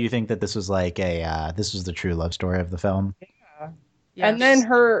 So you think that this was like this was the true love story of the film? Yes. And then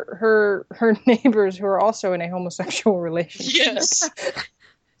her neighbors who are also in a homosexual relationship. Yes.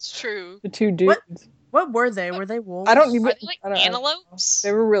 It's true. The two dudes. What were they? Were they wolves? I don't even. Are they like I don't know. antelopes?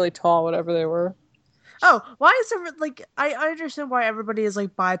 They were really tall, whatever they were. Oh, why is there like I understand why everybody is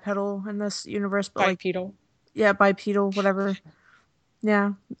like bipedal in this universe, but like Bipedal. yeah, bipedal, whatever.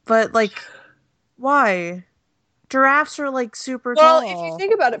 Yeah, but like, why? Giraffes are like super Well, tall. if you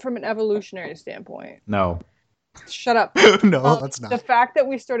think about it from an evolutionary standpoint, No. shut up. No, that's The not. fact that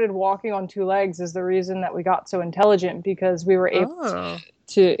we started walking on two legs is the reason that we got so intelligent because we were able Oh.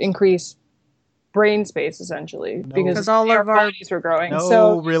 to increase brain space essentially No. because Because all our of our- bodies were growing. No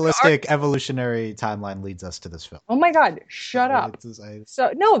So, realistic evolutionary timeline leads us to this film. oh my god, shut up.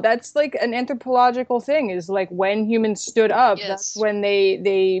 So no, that's like an anthropological thing. Is like when humans stood up, Yes. that's when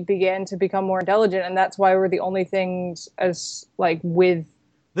they began to become more intelligent, and that's why we're the only things as like with.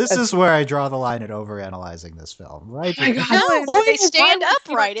 This is where I draw the line at overanalyzing this film, right? My God. No, but they Why stand would you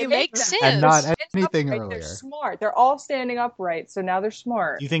upright. do It makes that? sense. And not They're anything upright, earlier. They're smart. They're all standing upright, so now they're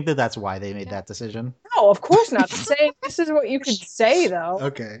smart. Do you think that that's why they made that decision? No, of course not. I'm saying this is what you could say though.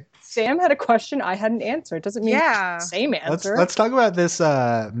 Okay. Sam had a question I hadn't answered. It doesn't mean Yeah. it's the same Let's answer. talk about this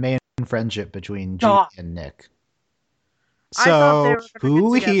main friendship between Judy Stop. and Nick. I thought they So were gonna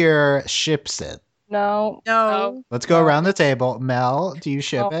who get together. here ships it? No, No. Let's go No. around the table. Mel, do you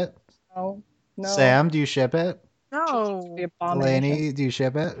ship No. it? no, no. Sam, do you ship it? No. The abomination. Delaney, do you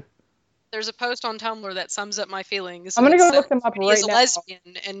ship it? There's a post on Tumblr that sums up my feelings. I'm gonna It go says look them up Judy right is a now. lesbian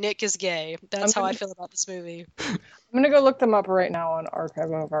and Nick is gay. That's I'm how I gonna- feel about this movie. I'm gonna go look them up right now on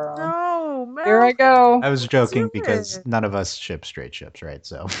Archive of Our Own. No, Mel. Here I go. I was joking do because it. none of us ship straight ships, right?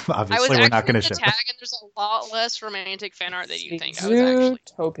 So I was obviously we're actually not going in to the ship. tag, and there's a lot less romantic fan art than you think. I was actually.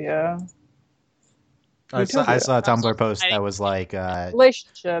 Zootopia. I saw a Tumblr Also post that exciting. was like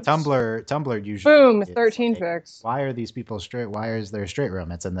Relationships. Tumblr usually. Boom. is 13 like, pics. Why are these people straight? Why is there straight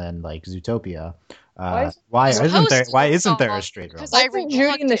romance? And then like Zootopia. Why is- Why It's isn't there? posted Why isn't there a off straight because romance? I Why isn't Judy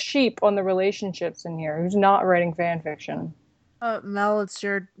relooked and the it. sheep on the relationships in here? Who's not writing fan fiction? Mel, it's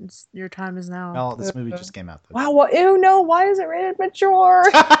your time is now. Well, this movie just came out. Wow. Well, ew. No. Why is it rated mature?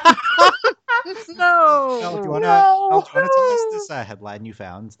 No. Mel, do you want to No. tell us this headline you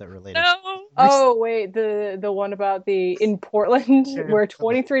found that related? No. Oh wait, the one about in Portland Yeah. where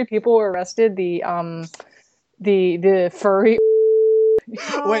 23 people were arrested. The furry.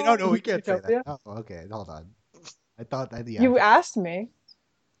 Wait, no, we can't say Zootopia? that. Oh, okay, hold on. I thought that You asked me.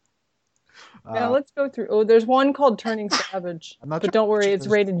 Now let's go through. Oh, there's one called Turning Savage. I'm not But sure don't worry, which it's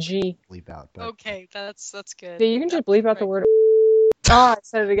is- rated G. bleep out. But Okay, that's good. Yeah, you can just bleep out the word. Ah, I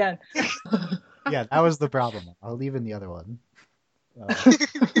said it again. yeah, that was the problem. I'll leave in the other one.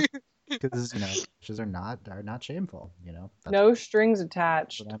 because wishes are not shameful. That's No strings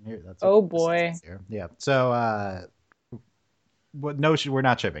attached. what I'm here. That's Oh what this boy. is here. Yeah. So no, we're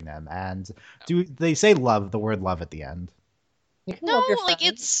not shipping them. And do they say love? The word love at the end. You can No, love your like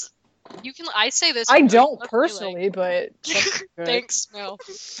friends. it's you can. I say this. I with don't most, personally, but like, that's good. thanks, Mel.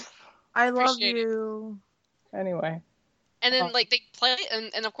 I love Appreciate it. you. Anyway. And then Oh. like they play,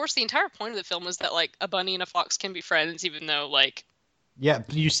 and of course the entire point of the film is that like a bunny and a fox can be friends, even though like Yeah,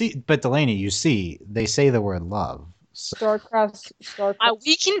 but Delaney, they say the word love. So, StarCraft.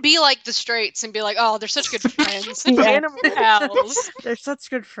 we can be like the Straits and be like, oh, they're such good friends, Yeah. animal pals. They're such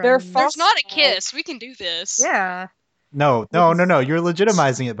good They're friends. There's not a Fox kiss. We can do this. Yeah. no. You're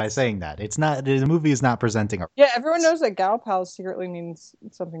legitimizing it by saying that. It's not. The movie is not presenting. Yeah, everyone knows that gal pals secretly means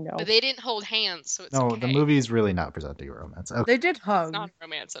something else. But they didn't hold hands, so it's No, okay. the movie is really not presenting a romance. Okay. They did It's hug. not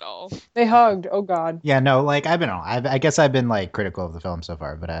romance at all. They hugged. Oh God. Yeah, no, like I guess I've been like critical of the film so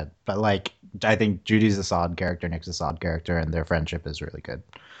far, but like I think Judy's a solid character, Nick's a solid character, and their friendship is really good.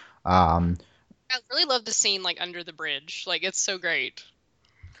 I really love the scene like under the bridge. Like it's so great.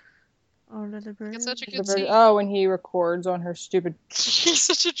 Under the bridge. It's such a good scene. Oh, when he records on her stupid. He's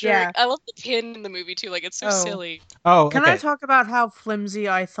such a jerk. Yeah. I love the pin in the movie too. Like it's so Oh. silly. Oh, Can okay. I talk about how flimsy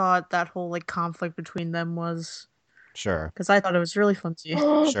I thought that whole like conflict between them was? Sure. Because I thought it was really flimsy.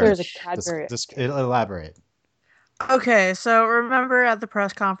 There's a Just Cadbury. elaborate. Okay, so remember at the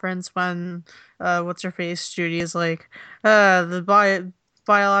press conference when what's her face Judy is like the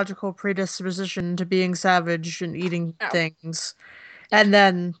biological predisposition to being savage and eating Yeah. things. And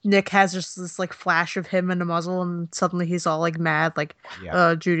then Nick has just this like flash of him in a muzzle, and suddenly he's all like mad, like,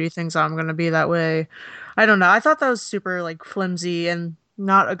 Yeah. Judy thinks I'm gonna be that way. I don't know. I thought that was super like flimsy and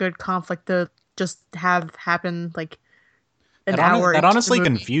not a good conflict to just have happen like an hour. That into the honestly movie.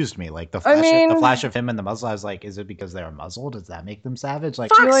 confused me. Like the mean- flash of him in the muzzle. I was like, is it because they're muzzled? Does that make them savage?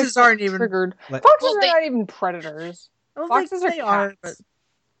 Like, I feel Foxes aren't even. triggered. Like- Foxes Well, are they- not even predators. Well, Foxes they are are, cats.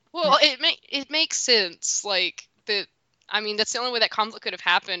 Well, it makes sense. Like that. I mean, that's the only way that conflict could have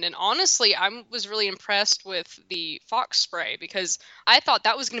happened. And honestly, I was really impressed with the fox spray because I thought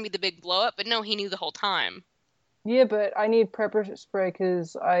that was going to be the big blow up, but no, he knew the whole time. Yeah, but I need pepper spray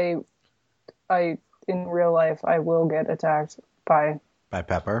because I in real life I will get attacked by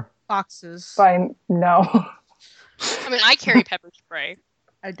Pepper. foxes. no. I mean, I carry pepper spray,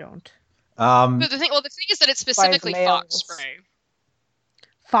 I don't. Um, but the thing is that it's specifically fox males. spray.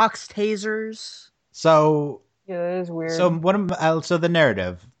 Fox tasers. so Yeah, that is weird. so the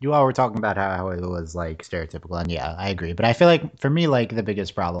narrative. You all were talking about how it was like stereotypical, and yeah, I agree. But I feel like for me, like the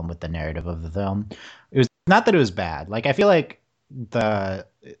biggest problem with the narrative of the film, it was not that it was bad. Like I feel like the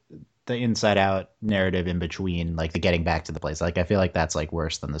Inside Out narrative in between, like the getting back to the place, like I feel like that's like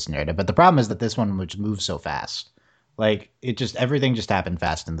worse than this narrative. But the problem is that this one would move so fast. Like everything just happened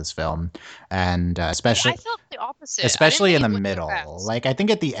fast in this film, and especially I felt the opposite. especially I in the didn't think it went so middle. fast. Like I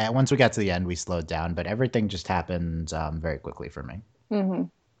think at the end, once we got to the end, we slowed down, but everything just happened very quickly for me. Mhm.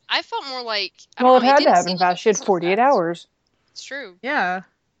 I felt more like I Well, it don't know, had to didn't happen seem like fast. She had it was 48 fast. hours. It's true. Yeah.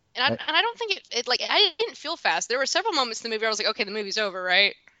 And I don't think it like I didn't feel fast. There were several moments in the movie where I was like, okay, the movie's over,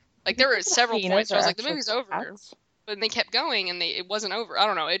 right? Like there were several Hyenas points where I was are like, the actually movie's over, cats. but they kept going and it wasn't over. I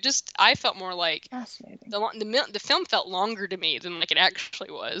don't know. I felt more like Fascinating. the film felt longer to me than like it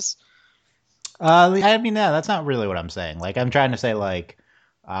actually was. I mean, no, that's not really what I'm saying. Like I'm trying to say, like,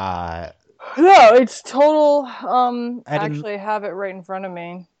 No, it's total. I didn't- Actually, I have it right in front of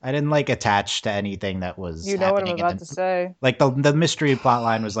me. I didn't like attach to anything that was You know what I'm happening. about to say. Like the mystery plot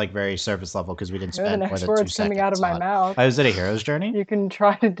line was like very surface level because we didn't You know the spend more next than 2 words seconds coming out of my on it. mouth. Oh, is it a hero's journey? You can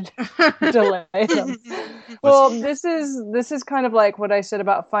try to delay them. Well, this is kind of like what I said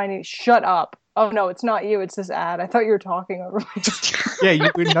about finding. Shut up. Oh no, it's not you. It's this ad. I thought you were talking over me. Yeah,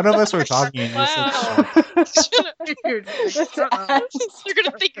 none of us were talking. And you said, Wow. Shut up. This Shut up. ad. You're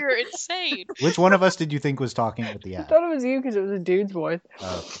gonna think you're insane. which one of us did you think was talking with the I ad? thought it was you because it was a dude's voice.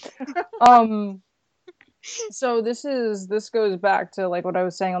 Oh. So this goes back to like what I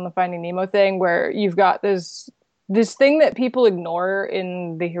was saying on the Finding Nemo thing, where you've got this thing that people ignore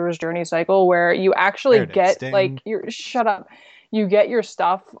in the hero's journey cycle, where you actually There it is. get Ding. like shut up, you get your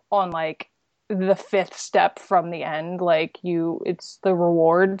stuff on like the 5th step from the end. Like it's the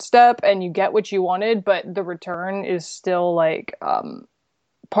reward step, and you get what you wanted, but the return is still like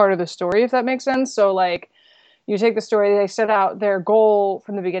part of the story, if that makes sense. So like, you take the story, they set out, their goal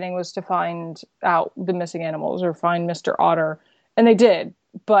from the beginning was to find out the missing animals or find Mr. Otter. And they did.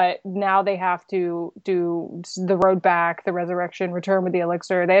 But now they have to do the road back, the resurrection, return with the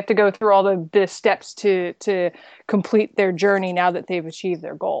elixir. They have to go through all the steps to complete their journey now that they've achieved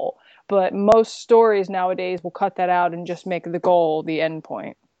their goal. But most stories nowadays will cut that out and just make the goal the end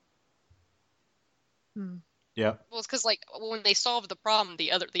point. Yep. Well, it's because like when they solve the problem,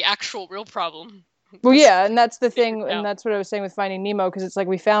 the actual real problem. Well, yeah, and that's the thing, Figured and out. that's what I was saying with Finding Nemo, because it's like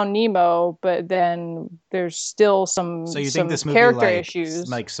we found Nemo, but then there's still some So you think this movie character like issues.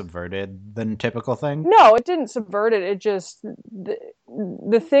 like subverted the typical thing? No, it didn't subvert it. It just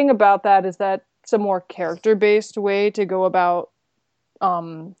the thing about that is that it's a more character based way to go about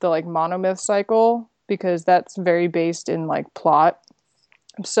the like monomyth cycle, because that's very based in like plot.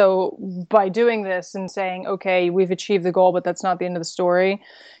 So by doing this and saying, okay, we've achieved the goal, but that's not the end of the story,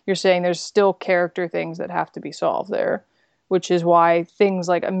 you're saying there's still character things that have to be solved there, which is why things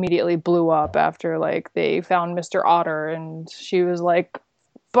like immediately blew up after like they found Mr. Otter and she was like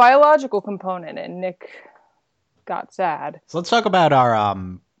biological component and Nick got sad. So let's talk about our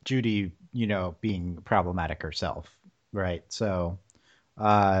Judy, being problematic herself, right? So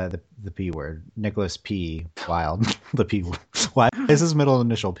the P word, Nicholas P. Wilde, the P word. Why is his middle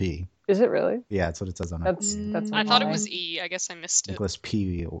initial P? Is it really? Yeah, that's what it says on it. That's I thought it why. was E. I guess I missed it. Nicholas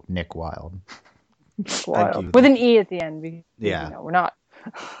P. Nick Wilde. Wild. you. With an E at the end. Because, Yeah. we're not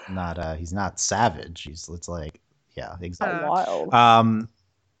He's not savage. It's like, yeah, exactly. wild.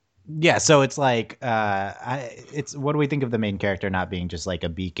 Yeah, so it's like it's what do we think of the main character not being just like a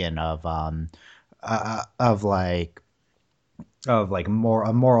beacon of a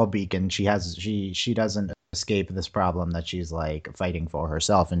moral beacon. She doesn't escape this problem that she's like fighting for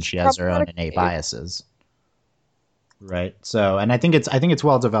herself, and she has her own innate biases. Right. So, and I think it's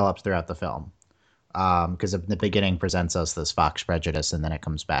well developed throughout the film. Because in the beginning presents us this Fox prejudice, and then it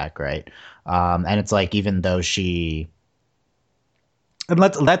comes back, right? And it's like even though she, and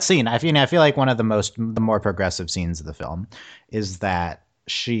that scene, I feel like one of the more progressive scenes of the film is that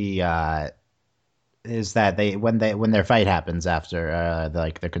she is that when their fight happens after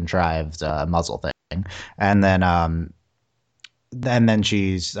the contrived muzzle thing, and then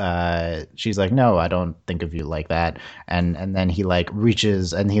she's like, no, I don't think of you like that, and then he like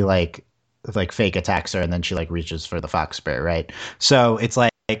reaches and he like fake attacks her, and then she like reaches for the fox spray, right? So it's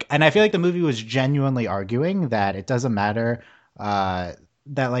like, and I feel like the movie was genuinely arguing that it doesn't matter that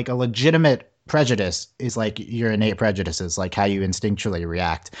like a legitimate prejudice is like your innate prejudices, like how you instinctually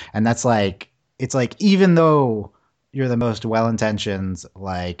react, and that's like it's like even though you're the most well-intentioned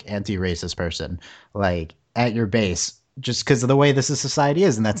like anti-racist person, like at your base, just because of the way this society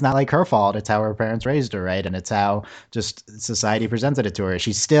is, and that's not like her fault, it's how her parents raised her, right? And it's how just society presented it to her,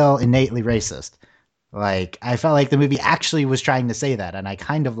 she's still innately racist. Like I felt like the movie actually was trying to say that, and I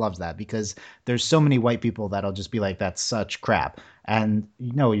kind of loved that, because there's so many white people that'll just be like, that's such crap, and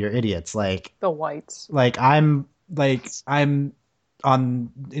you're idiots. Like the whites. Like I'm on,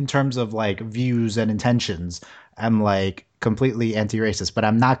 in terms of like views and intentions, I'm like completely anti-racist, but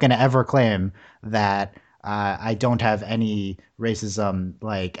I'm not going to ever claim that I don't have any racism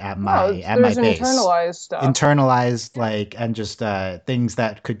like at my base. Internalized stuff. Internalized, like, and just things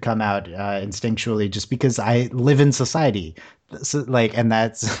that could come out instinctually, just because I live in society. So, like, and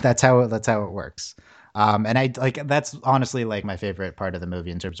that's how it works. And I like, that's honestly like my favorite part of the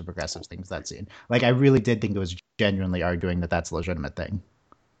movie in terms of progressive things, that scene. Like I really did think it was genuinely arguing that that's a legitimate thing.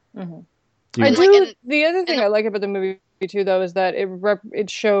 Mm-hmm. And the other thing I like about the movie too, though, is that it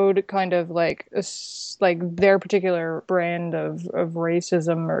showed kind of like like their particular brand of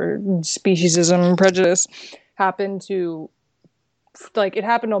racism or speciesism, prejudice happened to, like, it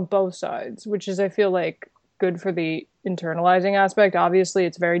happened on both sides, which is, I feel like, good for the internalizing aspect. Obviously,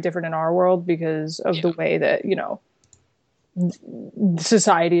 it's very different in our world because of the way that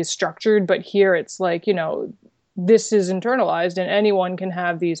society is structured, but here it's like, this is internalized and anyone can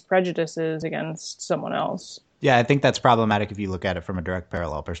have these prejudices against someone else. Yeah, I think that's problematic if you look at it from a direct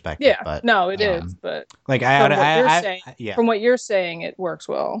parallel perspective. Yeah, but, no, it is. But like from what you're saying, it works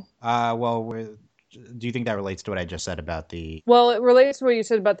well. Do you think that relates to what I just said about the? Well, it relates to what you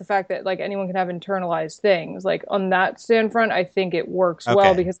said about the fact that like anyone can have internalized things. Like on that standpoint, I think it works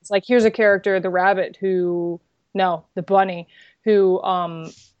well, because it's like, here's a character, the rabbit, the bunny, who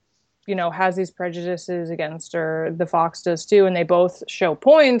has these prejudices against her. The fox does too, and they both show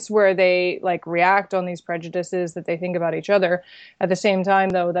points where they like react on these prejudices that they think about each other. At the same time,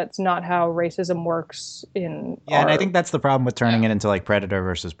 though, that's not how racism works in. Yeah, and I think that's the problem with turning it into like predator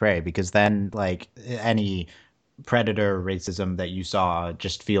versus prey, because then like any predator racism that you saw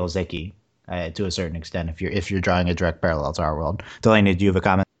just feels icky to a certain extent if you're drawing a direct parallel to our world. Delaney, do you have a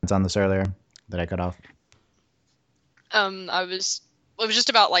comment on this earlier that I cut off? It was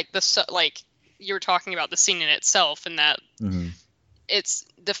just about like you were talking about the scene in itself, and that it's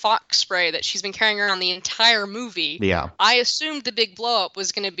the fox spray that she's been carrying around the entire movie. Yeah, I assumed the big blow up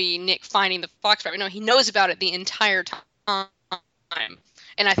was going to be Nick finding the fox spray. No, he knows about it the entire time.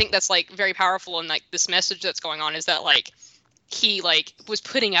 And I think that's like very powerful, and like this message that's going on is that like he like was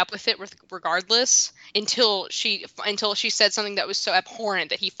putting up with it regardless until she said something that was so abhorrent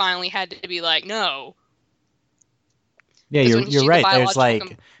that he finally had to be like, no. Yeah, 'Cause when you're the right. There's biological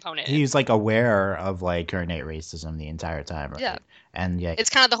like component. he's like aware of like her innate racism the entire time, right? Yeah. And yeah, It's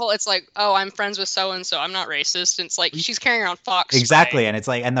kind of the whole, it's like, oh, I'm friends with so and so, I'm not racist. And it's like she's carrying around fox exactly. spray. And it's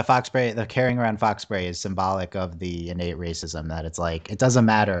like, and the fox spray, the carrying around fox spray is symbolic of the innate racism, that it's like it doesn't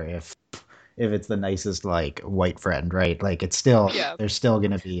matter if it's the nicest like white friend, right? Like it's still there's still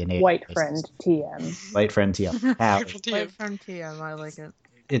gonna be innate White racism. friend TM. White friend TM. White friend TM, I like it.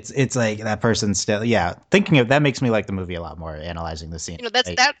 It's like that person's still thinking of that makes me like the movie a lot more, analyzing the scene. You know, that's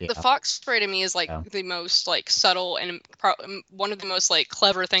like, that the fox spray to me is like the most like subtle and one of the most like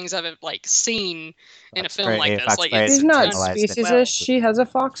clever things I've like seen in a film like this. Like she's not speciesist. She has a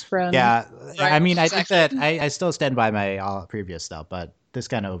fox friend. Yeah, right, I mean, exactly. I think that I still stand by my previous stuff, but this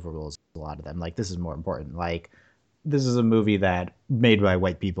kind of overrules a lot of them. Like this is more important. Like this is a movie that made by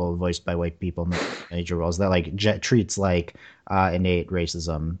white people, voiced by white people, major roles that like treats like innate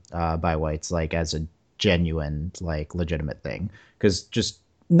racism by whites like as a genuine, like legitimate thing. Because just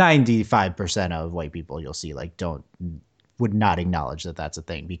 95% of white people you'll see like would not acknowledge that that's a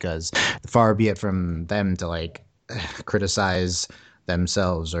thing, because far be it from them to like criticize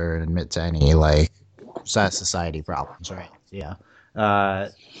themselves or admit to any like society problems, right? Yeah.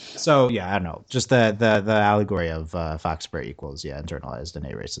 So yeah, I don't know. Just the allegory of fox spray equals internalized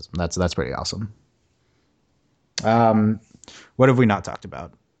innate racism. That's pretty awesome. What have we not talked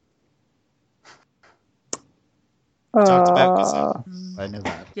about? Talked about Gazelle. I know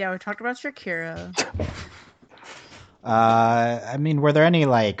that. Yeah, we talked about Shakira. I mean, were there any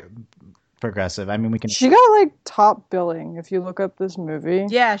like progressive? I mean, we can. She got like top billing if you look up this movie.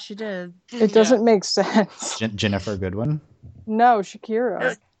 Yeah, she did. It doesn't make sense. Jennifer Goodwin. No,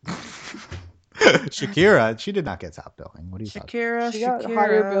 Shakira. Shakira, she did not get top billing. What do you Shakira, She got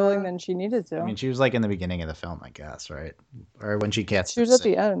higher billing than she needed to. I mean, she was like in the beginning of the film, I guess, right? Or when she gets. She was at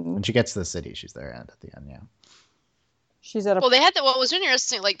the end. When she gets to the city, she's there at the end. Yeah. She's at a. Well, they had what was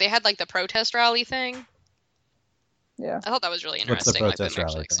interesting. Like they had like the protest rally thing. Yeah. I thought that was really What's the interesting. protest like,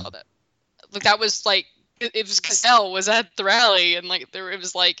 rally saw that. Like that was like it was Gazelle was at the rally, and like it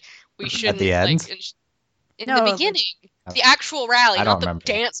was like we shouldn't at the end. Like, in the beginning. The actual rally, not the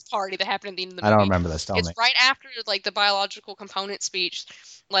dance party that happened at the end of the movie. I don't remember this. It's right after like the biological component speech,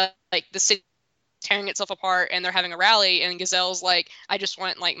 like the city tearing itself apart, and they're having a rally, and Gazelle's like, "I just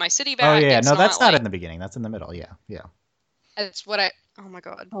want like my city back." Oh yeah, it's no, that's not like, in the beginning. That's in the middle. Yeah, yeah. That's what I. Oh my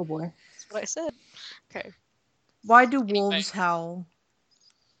god. Oh boy. That's what I said. Okay. Why do wolves howl?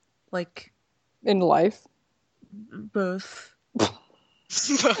 Like in life. Both.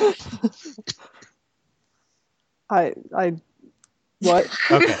 I what?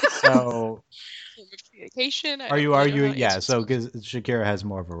 Okay, so communication. are you? Yeah. So Shakira has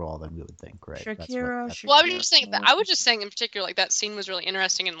more of a role than we would think, right? Shakira. Well, I was just saying that. I was just saying in particular, like that scene was really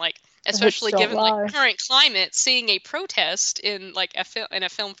interesting, and like especially given like current climate, seeing a protest in like a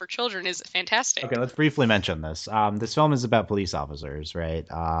film for children is fantastic. Okay, let's briefly mention this. This film is about police officers, right?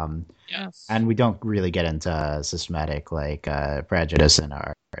 Yes. And we don't really get into systematic like prejudice in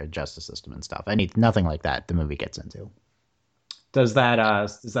our justice system and stuff. Nothing like that. The movie gets into. Does that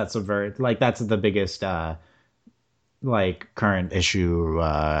subvert? Like that's the biggest like current issue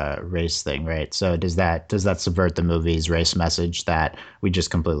race thing, right? So does that subvert the movie's race message that we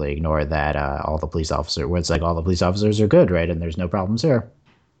just completely ignore that all the police officers, where it's like all the police officers are good, right? And there's no problems here.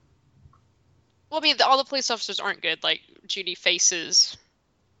 Well, I mean, all the police officers aren't good. Like Judy faces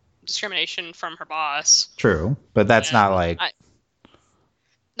discrimination from her boss. True, but that's not like.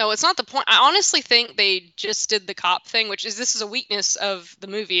 No, it's not the point. I honestly think they just did the cop thing, this is a weakness of the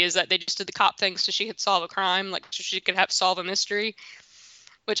movie, is that they just did the cop thing so she could solve a crime, like so she could solve a mystery.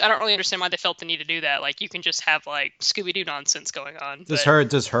 Which I don't really understand why they felt the need to do that. Like you can just have like Scooby-Doo nonsense going on. Does her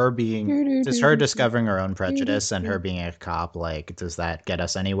discovering her own prejudice and her being a cop, like, does that get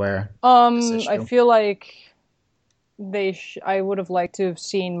us anywhere? I feel like I would have liked to have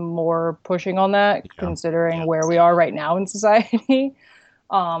seen more pushing on that, considering where we are right now in society.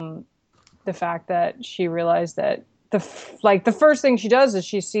 The fact that she realized that the first thing she does is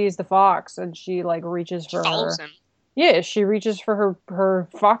she sees the fox and she like reaches for her. Him. Yeah, she reaches for her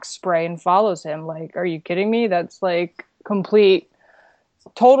fox spray and follows him. Like, are you kidding me? That's like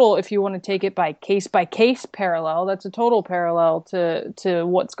total. If you want to take it by case parallel, that's a total parallel to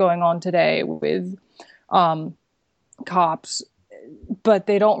what's going on today with cops. But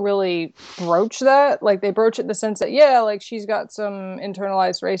they don't really broach that. Like, they broach it in the sense that, yeah, like, she's got some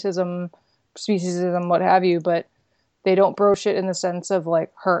internalized racism, speciesism, what have you, but they don't broach it in the sense of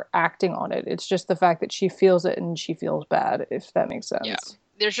like her acting on it. It's just the fact that she feels it and she feels bad, if that makes sense. Yeah.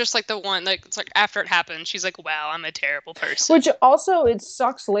 There's just like the one, like, it's like after it happens, she's like, wow, I'm a terrible person. Which also, it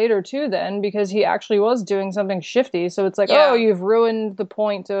sucks later too then, because he actually was doing something shifty. So it's like, Yeah. oh, you've ruined the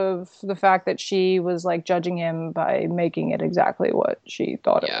point of the fact that she was like judging him by making it exactly what she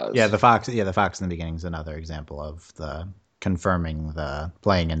thought Yeah. it was. Yeah, the fox in the beginning is another example of the confirming the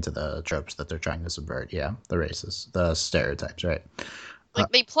playing into the tropes that they're trying to subvert. Yeah, the races, the stereotypes, right? Like,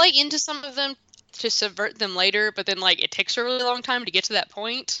 they play into some of them to subvert them later, but then, like, it takes a really long time to get to that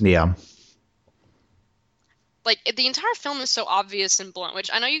point. Yeah. Like, the entire film is so obvious and blunt, which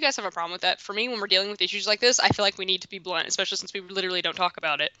I know you guys have a problem with that. For me, when we're dealing with issues like this, I feel like we need to be blunt, especially since we literally don't talk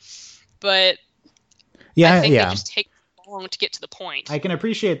about it. But Yeah, I think yeah. they just take long to get to the point. I can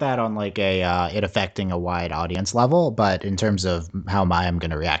appreciate that on like a it affecting a wide audience level, but in terms of how I'm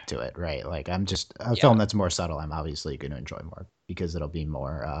going to react to it, right? Like I'm just a film that's more subtle. I'm obviously going to enjoy more because it'll be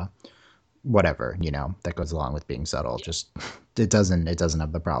more whatever, you know, that goes along with being subtle. Just it doesn't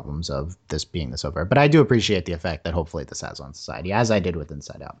have the problems of this being this over. But I do appreciate the effect that hopefully this has on society, as I did with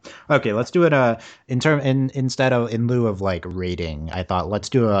Inside Out. Okay, let's do it in lieu of like rating. I thought let's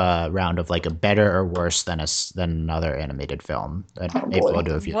do a round of like a better or worse than another animated film. And maybe we'll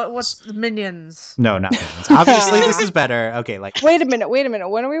do a few. What's the Minions? No, not Minions. Obviously, this is better. Okay, like Wait a minute.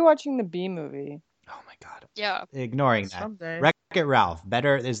 When are we watching the Bee Movie? oh my god. Yeah. Ignoring that. Someday. Wreck-It Ralph.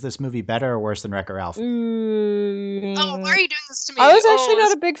 Is this movie better or worse than Wreck-It Ralph? Oh, why are you doing this to me? I was actually Oh,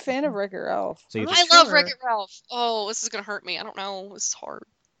 not a big fan of Wreck-It Ralph. So you I think, love Sure. Wreck-It Ralph. Oh, this is gonna hurt me. I don't know. This is hard.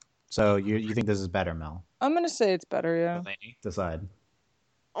 so you think this is better, Mel? I'm gonna say it's better, yeah. Delaney, decide.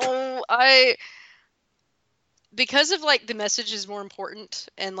 Oh, because of like the message is more important,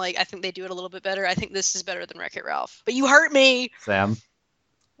 and like I think they do it a little bit better. I think this is better than Wreck-It Ralph. But you hurt me. Sam.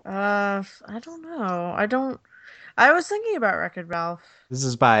 I don't know. I was thinking about Wreck-It Ralph This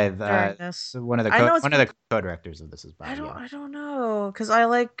is by during this. one of the I know co-directors of this is by. I yeah. don't know, because I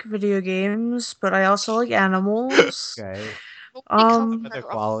like video games, but I also like animals. Okay. The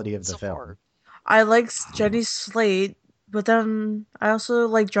quality of the film. I like Jenny Slate, but then I also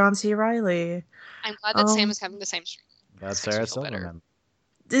like John C. Reilly. I'm glad that Sam is having the same streak. That's Makes me Sarah feel better.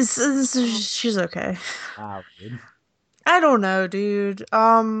 Silverman. She's okay. Wow, dude. I don't know, dude. She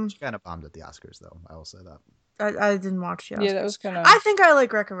kind of bombed at the Oscars, though. I will say that. I didn't watch the Oscars. Yeah, that was kind of. I think I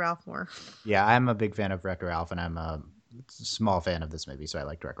like Wreck-It Ralph more. Yeah, I'm a big fan of Wreck-It Ralph, and I'm a small fan of this movie, so I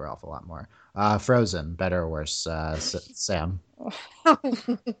like Wreck-It Ralph a lot more. Frozen, better or worse? Sam. Oh,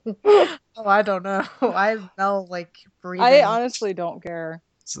 I don't know. I smell like breathing. I honestly don't care.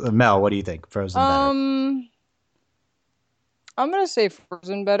 Mel, what do you think? Frozen better? I'm gonna say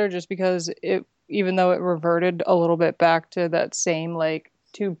Frozen better, just because even though it reverted a little bit back to that same like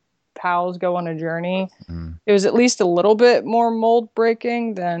two pals go on a journey, it was at least a little bit more mold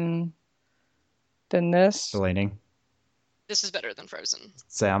breaking than this. Delaney. This is better than Frozen.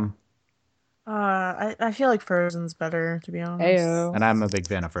 Sam. I feel like Frozen's better, to be honest. Heyo. And I'm a big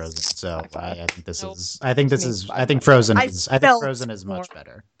fan of Frozen, so I think this Nope. is. I think this is. I think Frozen Frozen is more. much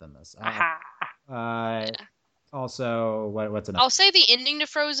better than this. Aha. Also, what's another? I'll say the ending to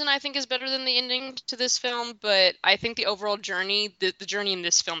Frozen I think is better than the ending to this film, but I think the overall journey, the journey in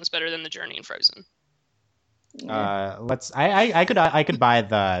this film is better than the journey in Frozen. Let's. I could buy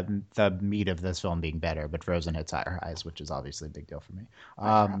the meat of this film being better, but Frozen hits higher highs, which is obviously a big deal for me.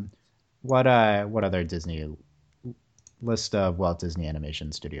 What other Disney list of Walt Disney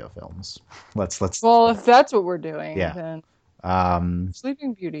Animation Studio films? Let's. Well, if that's what we're doing, Yeah. then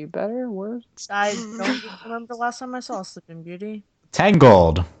Sleeping Beauty better, worse. I don't even remember the last time I saw Sleeping Beauty.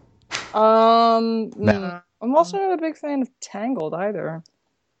 Tangled. I'm also not a big fan of Tangled either.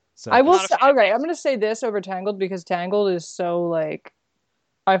 So I will Not a say, fan. okay, I'm gonna say this over Tangled because Tangled is so like,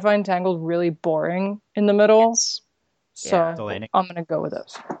 I find Tangled really boring in the middle. Yes. So Yeah. Delaney. I'm gonna go with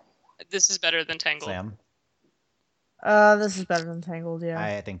this. This is better than Tangled. Sam. This is better than Tangled, yeah.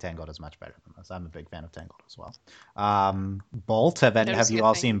 I think Tangled is much better than this. I'm a big fan of Tangled as well. Bolt. Have Never you seen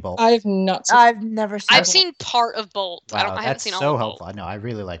all a thing. seen Bolt? I've not seen I've never seen I've it. seen part of Bolt. Wow, I haven't that's seen so all of helpful. Bolt. No, I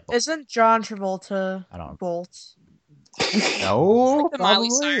really like Bolt. Isn't John Travolta I don't. Bolt? No, The Miley probably.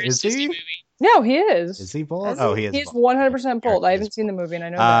 Cyrus Is Disney he? movie. No, he is. Is he Bolt? Is Oh, he? he is. He's Bolt. 100% bold. I He haven't is seen the movie and I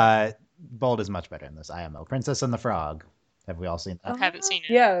know that. Bolt is much better in this. IMO. Princess and the Frog. Have we all seen that? I haven't seen it.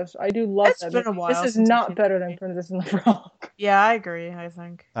 Yes, I do love It's that. been a movie. while This is since I've not seen better the than movie. Princess and the Frog. Yeah, I agree, I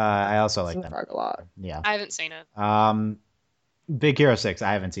think. I also Princess like and the that. Frog a lot. Yeah. I haven't seen it. Big Hero 6.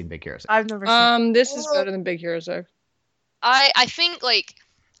 I haven't seen Big Hero 6. I've never seen This is better than Big Hero 6. I think like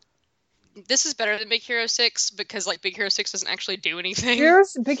this is better than Big Hero 6 because like Big Hero 6 doesn't actually do anything.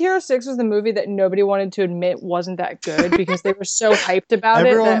 Big Hero 6 was the movie that nobody wanted to admit wasn't that good because they were so hyped about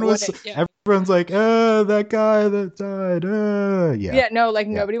Everyone's like, that guy that died. Yeah. Yeah, no, like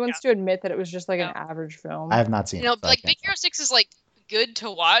nobody wants to admit that it was just like an average film. I have not seen it. You know, so like Big Hero 6 is like good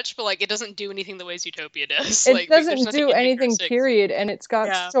to watch, but like it doesn't do anything the way Zootopia does. It like, there's doesn't nothing do in Big Hero anything, 6. period, and it's got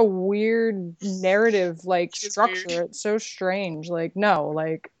Yeah. such a weird narrative like It's structure. weird. It's so strange. Like no,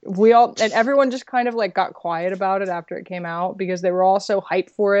 like we all and everyone just kind of like got quiet about it after it came out because they were all so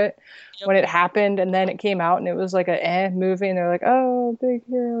hyped for it when it happened, and then it came out and it was like a movie, and they're like, oh, Big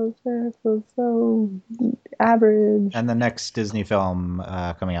Hero 6 was so average. And the next Disney film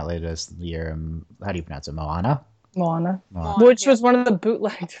coming out later this year, how do you pronounce it? Moana? Moana, Moana, which was one of the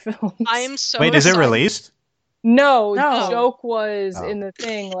bootlegged films. I am so Wait, is it excited. released? No, No. the joke was Oh. in the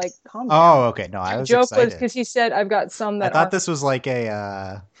thing. Like, calm down. Oh, okay. No, I The was joke was excited. because he said, "I've got some I that." thought aren't-" this was like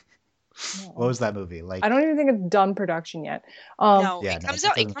a what was that movie? Like I don't even think it's done production yet. No, Yeah, it no, comes it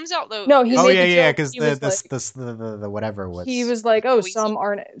out. It doesn't- comes out though. No, he oh made yeah, the yeah, joke. because He was the whatever was. he was like, "Oh, Weezy.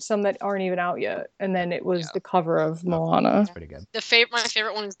 some that aren't even out yet," and then it was Yeah. the cover of Oh, Moana. That's pretty good. My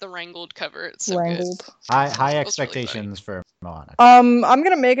favorite one is the Wrangled cover. It's so Wrangled. good. High That was really expectations for Moana. I'm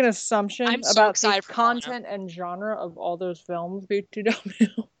gonna make an assumption I'm so about the excited for Moana. content and genre of all those films. BTW.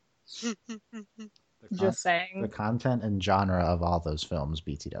 Just The saying. content and genre of all those films,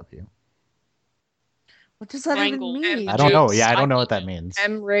 BTW. What does that Wrangle. even mean? I don't know. Jokes. Yeah, I don't know I what that get means.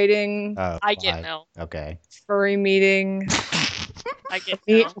 M rating, Oh, I get why? no. Okay. furry meeting. I get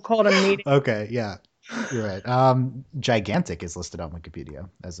We'll no. call it a meeting. Okay, yeah. You're right. Gigantic is listed on Wikipedia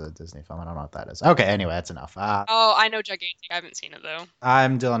as a Disney film. I don't know what that is. Okay, anyway, that's enough. Oh, I know Gigantic. I haven't seen it though.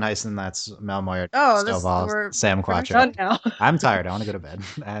 I'm Dylan Heisen. That's Mel Moyer. Oh, this Stovall, we're Sam finished? Done Quattro. now. I'm tired. I want to go to bed.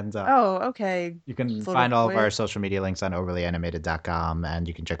 And Oh, okay. you can Little find all of our quiz. social media links on overlyanimated.com, and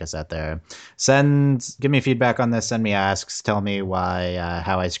you can check us out there. Give me feedback on this. Send me asks. Tell me why,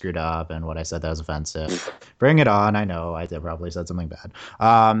 how I screwed up, and what I said that was offensive. Bring it on. I know I probably said something bad.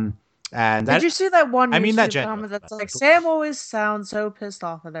 And Did you see that one I mean that YouTube genuinely, comment that's but- like, Sam always sounds so pissed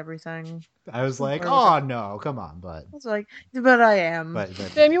off at everything? I was like, Or oh no, come on, but I was like, but I am.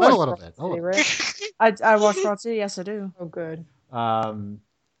 Sam, you but a watch little Broad bit. City, right? I watch Broad City, yes I do. Oh, good.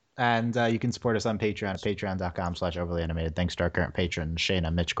 And you can support us on Patreon at patreon.com/overlyanimated. Thanks to our current patrons,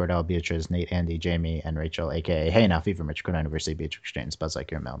 Shayna, Mitch, Cordell, Beatrice, Nate, Andy, Jamie, and Rachel, aka Hey Now, Fever, Mitch, Cornell University, Beatrix, James, Buzz Like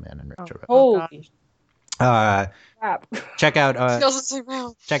Your Mailman, and Rachel. Holy Uh, crap. check out Feels the same way.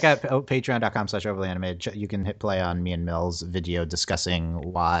 patreon.com/overlyanimated. You can hit play on me and Mill's video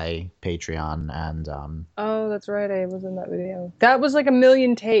discussing why Patreon and Oh, that's right. I was in that video. That was like a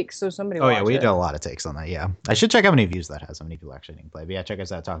million takes, so somebody oh yeah, watch we it. did a lot of takes on that. Yeah, I should check how many views that has. How many people actually didn't play? But yeah, check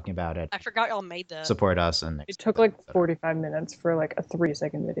us out talking about it. I forgot y'all made that. Support us, and It took like 45 minutes for like a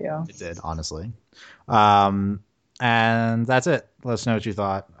 3-second video. It did, honestly. And that's it. Let us know what you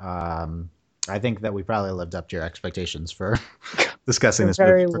thought. I think that we probably lived up to your expectations for discussing this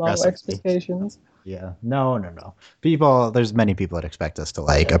Very movie low progressively. expectations. Yeah, no. There's many people that expect us to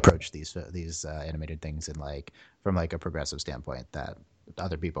like approach these animated things in like from like a progressive standpoint that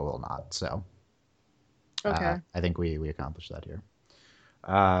other people will not. So, Okay. I think we accomplished that here.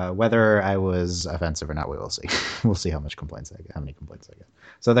 Whether I was offensive or not, we will see. We'll see how many complaints I get.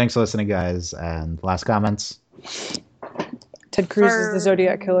 So thanks for listening, guys. And last comments. Ted Cruz is the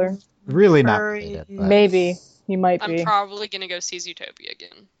Zodiac Killer. Really not Furry. related, but Maybe. He might I'm be. probably gonna go see Zootopia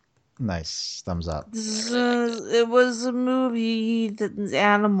again. nice thumbs up. It was a movie that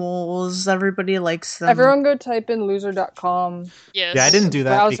animals. Everybody likes them. Everyone go type in loser.com. Yes. Yeah, I didn't do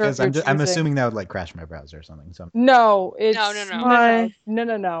that Browser because of your I'm choosing. assuming that would like crash my browser or something. So No, it's No. Why?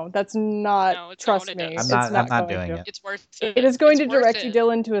 No. That's not. No, it's not trust what it me, does. I'm it's not going doing to. it. It's worth it. It is going It's to worth direct you, it.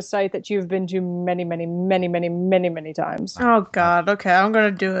 Dylan, to a site that you've been to many times. Oh God. Okay, I'm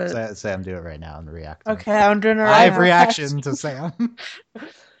gonna do it. Sam, do it right now and react. to it. Okay, I'm doing it right Live now. reaction to Sam.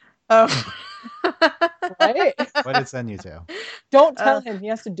 Oh. Right? What did it send you to? Don't tell him. He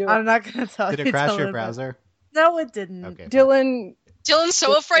has to do it. I'm not gonna tell Did you. it crash till your it- browser? No, it didn't. Okay. fine. Dylan, Dylan's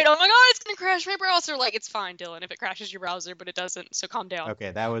so afraid. Oh my god, it's gonna crash my browser. Like, it's fine, Dylan, if it crashes your browser, but it doesn't. So calm down.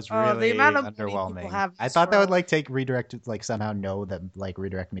 Okay, that was Oh, the really amount of money people underwhelming. have I this thought that would world. like redirect like somehow know that like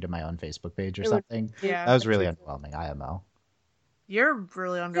redirect me to my own Facebook page or It would- something. Yeah. That was really underwhelming. IMO. You're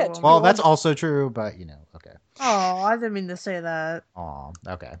really underwhelming. Well, that's also true, but okay. Oh, I didn't mean to say that. Oh,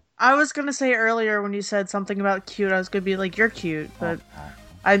 okay. I was gonna say earlier when you said something about cute, I was gonna be like, "You're cute," but Aw.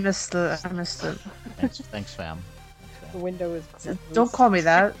 I missed it. Thanks, fam. Thanks, fam. The window is closed. Don't call me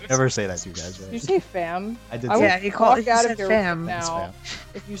that. Never say that to you guys, Did you right? say fam? I did I say will Yeah, he called- walk he out said of here fam. Thanks, now fam.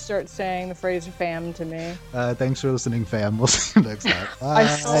 if you start saying the phrase fam to me. Thanks for listening, fam. We'll see you next time. I Bye.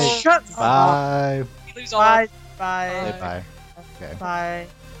 so- Shut up. Bye. We lose all. Bye. Bye. Bye. Bye. Okay. Bye.